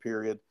answer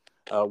period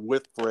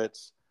with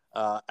Fritz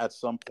at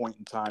some point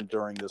in time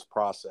during this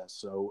process.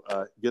 So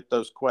get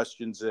those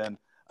questions in.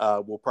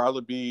 We'll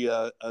probably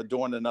be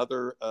doing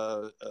another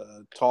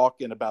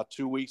talk in about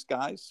 2 weeks,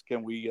 guys.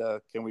 Can we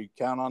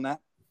count on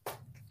that?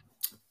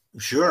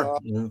 Sure.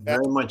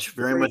 Very much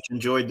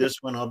enjoyed this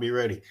one. I'll be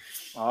ready.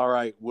 All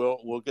right.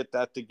 We'll get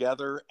that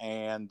together.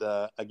 And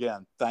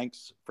again,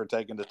 thanks for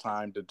taking the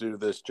time to do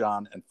this,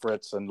 John and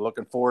Fritz, and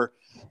looking forward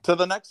to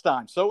the next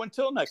time. So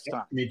until next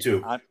time. Me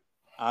too.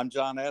 I'm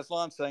John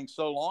Aslan saying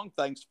so long.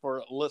 Thanks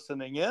for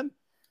listening in.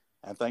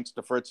 And thanks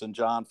to Fritz and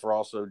John for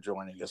also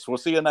joining us. We'll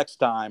see you next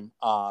time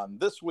on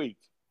This Week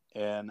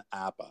in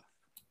ABBA.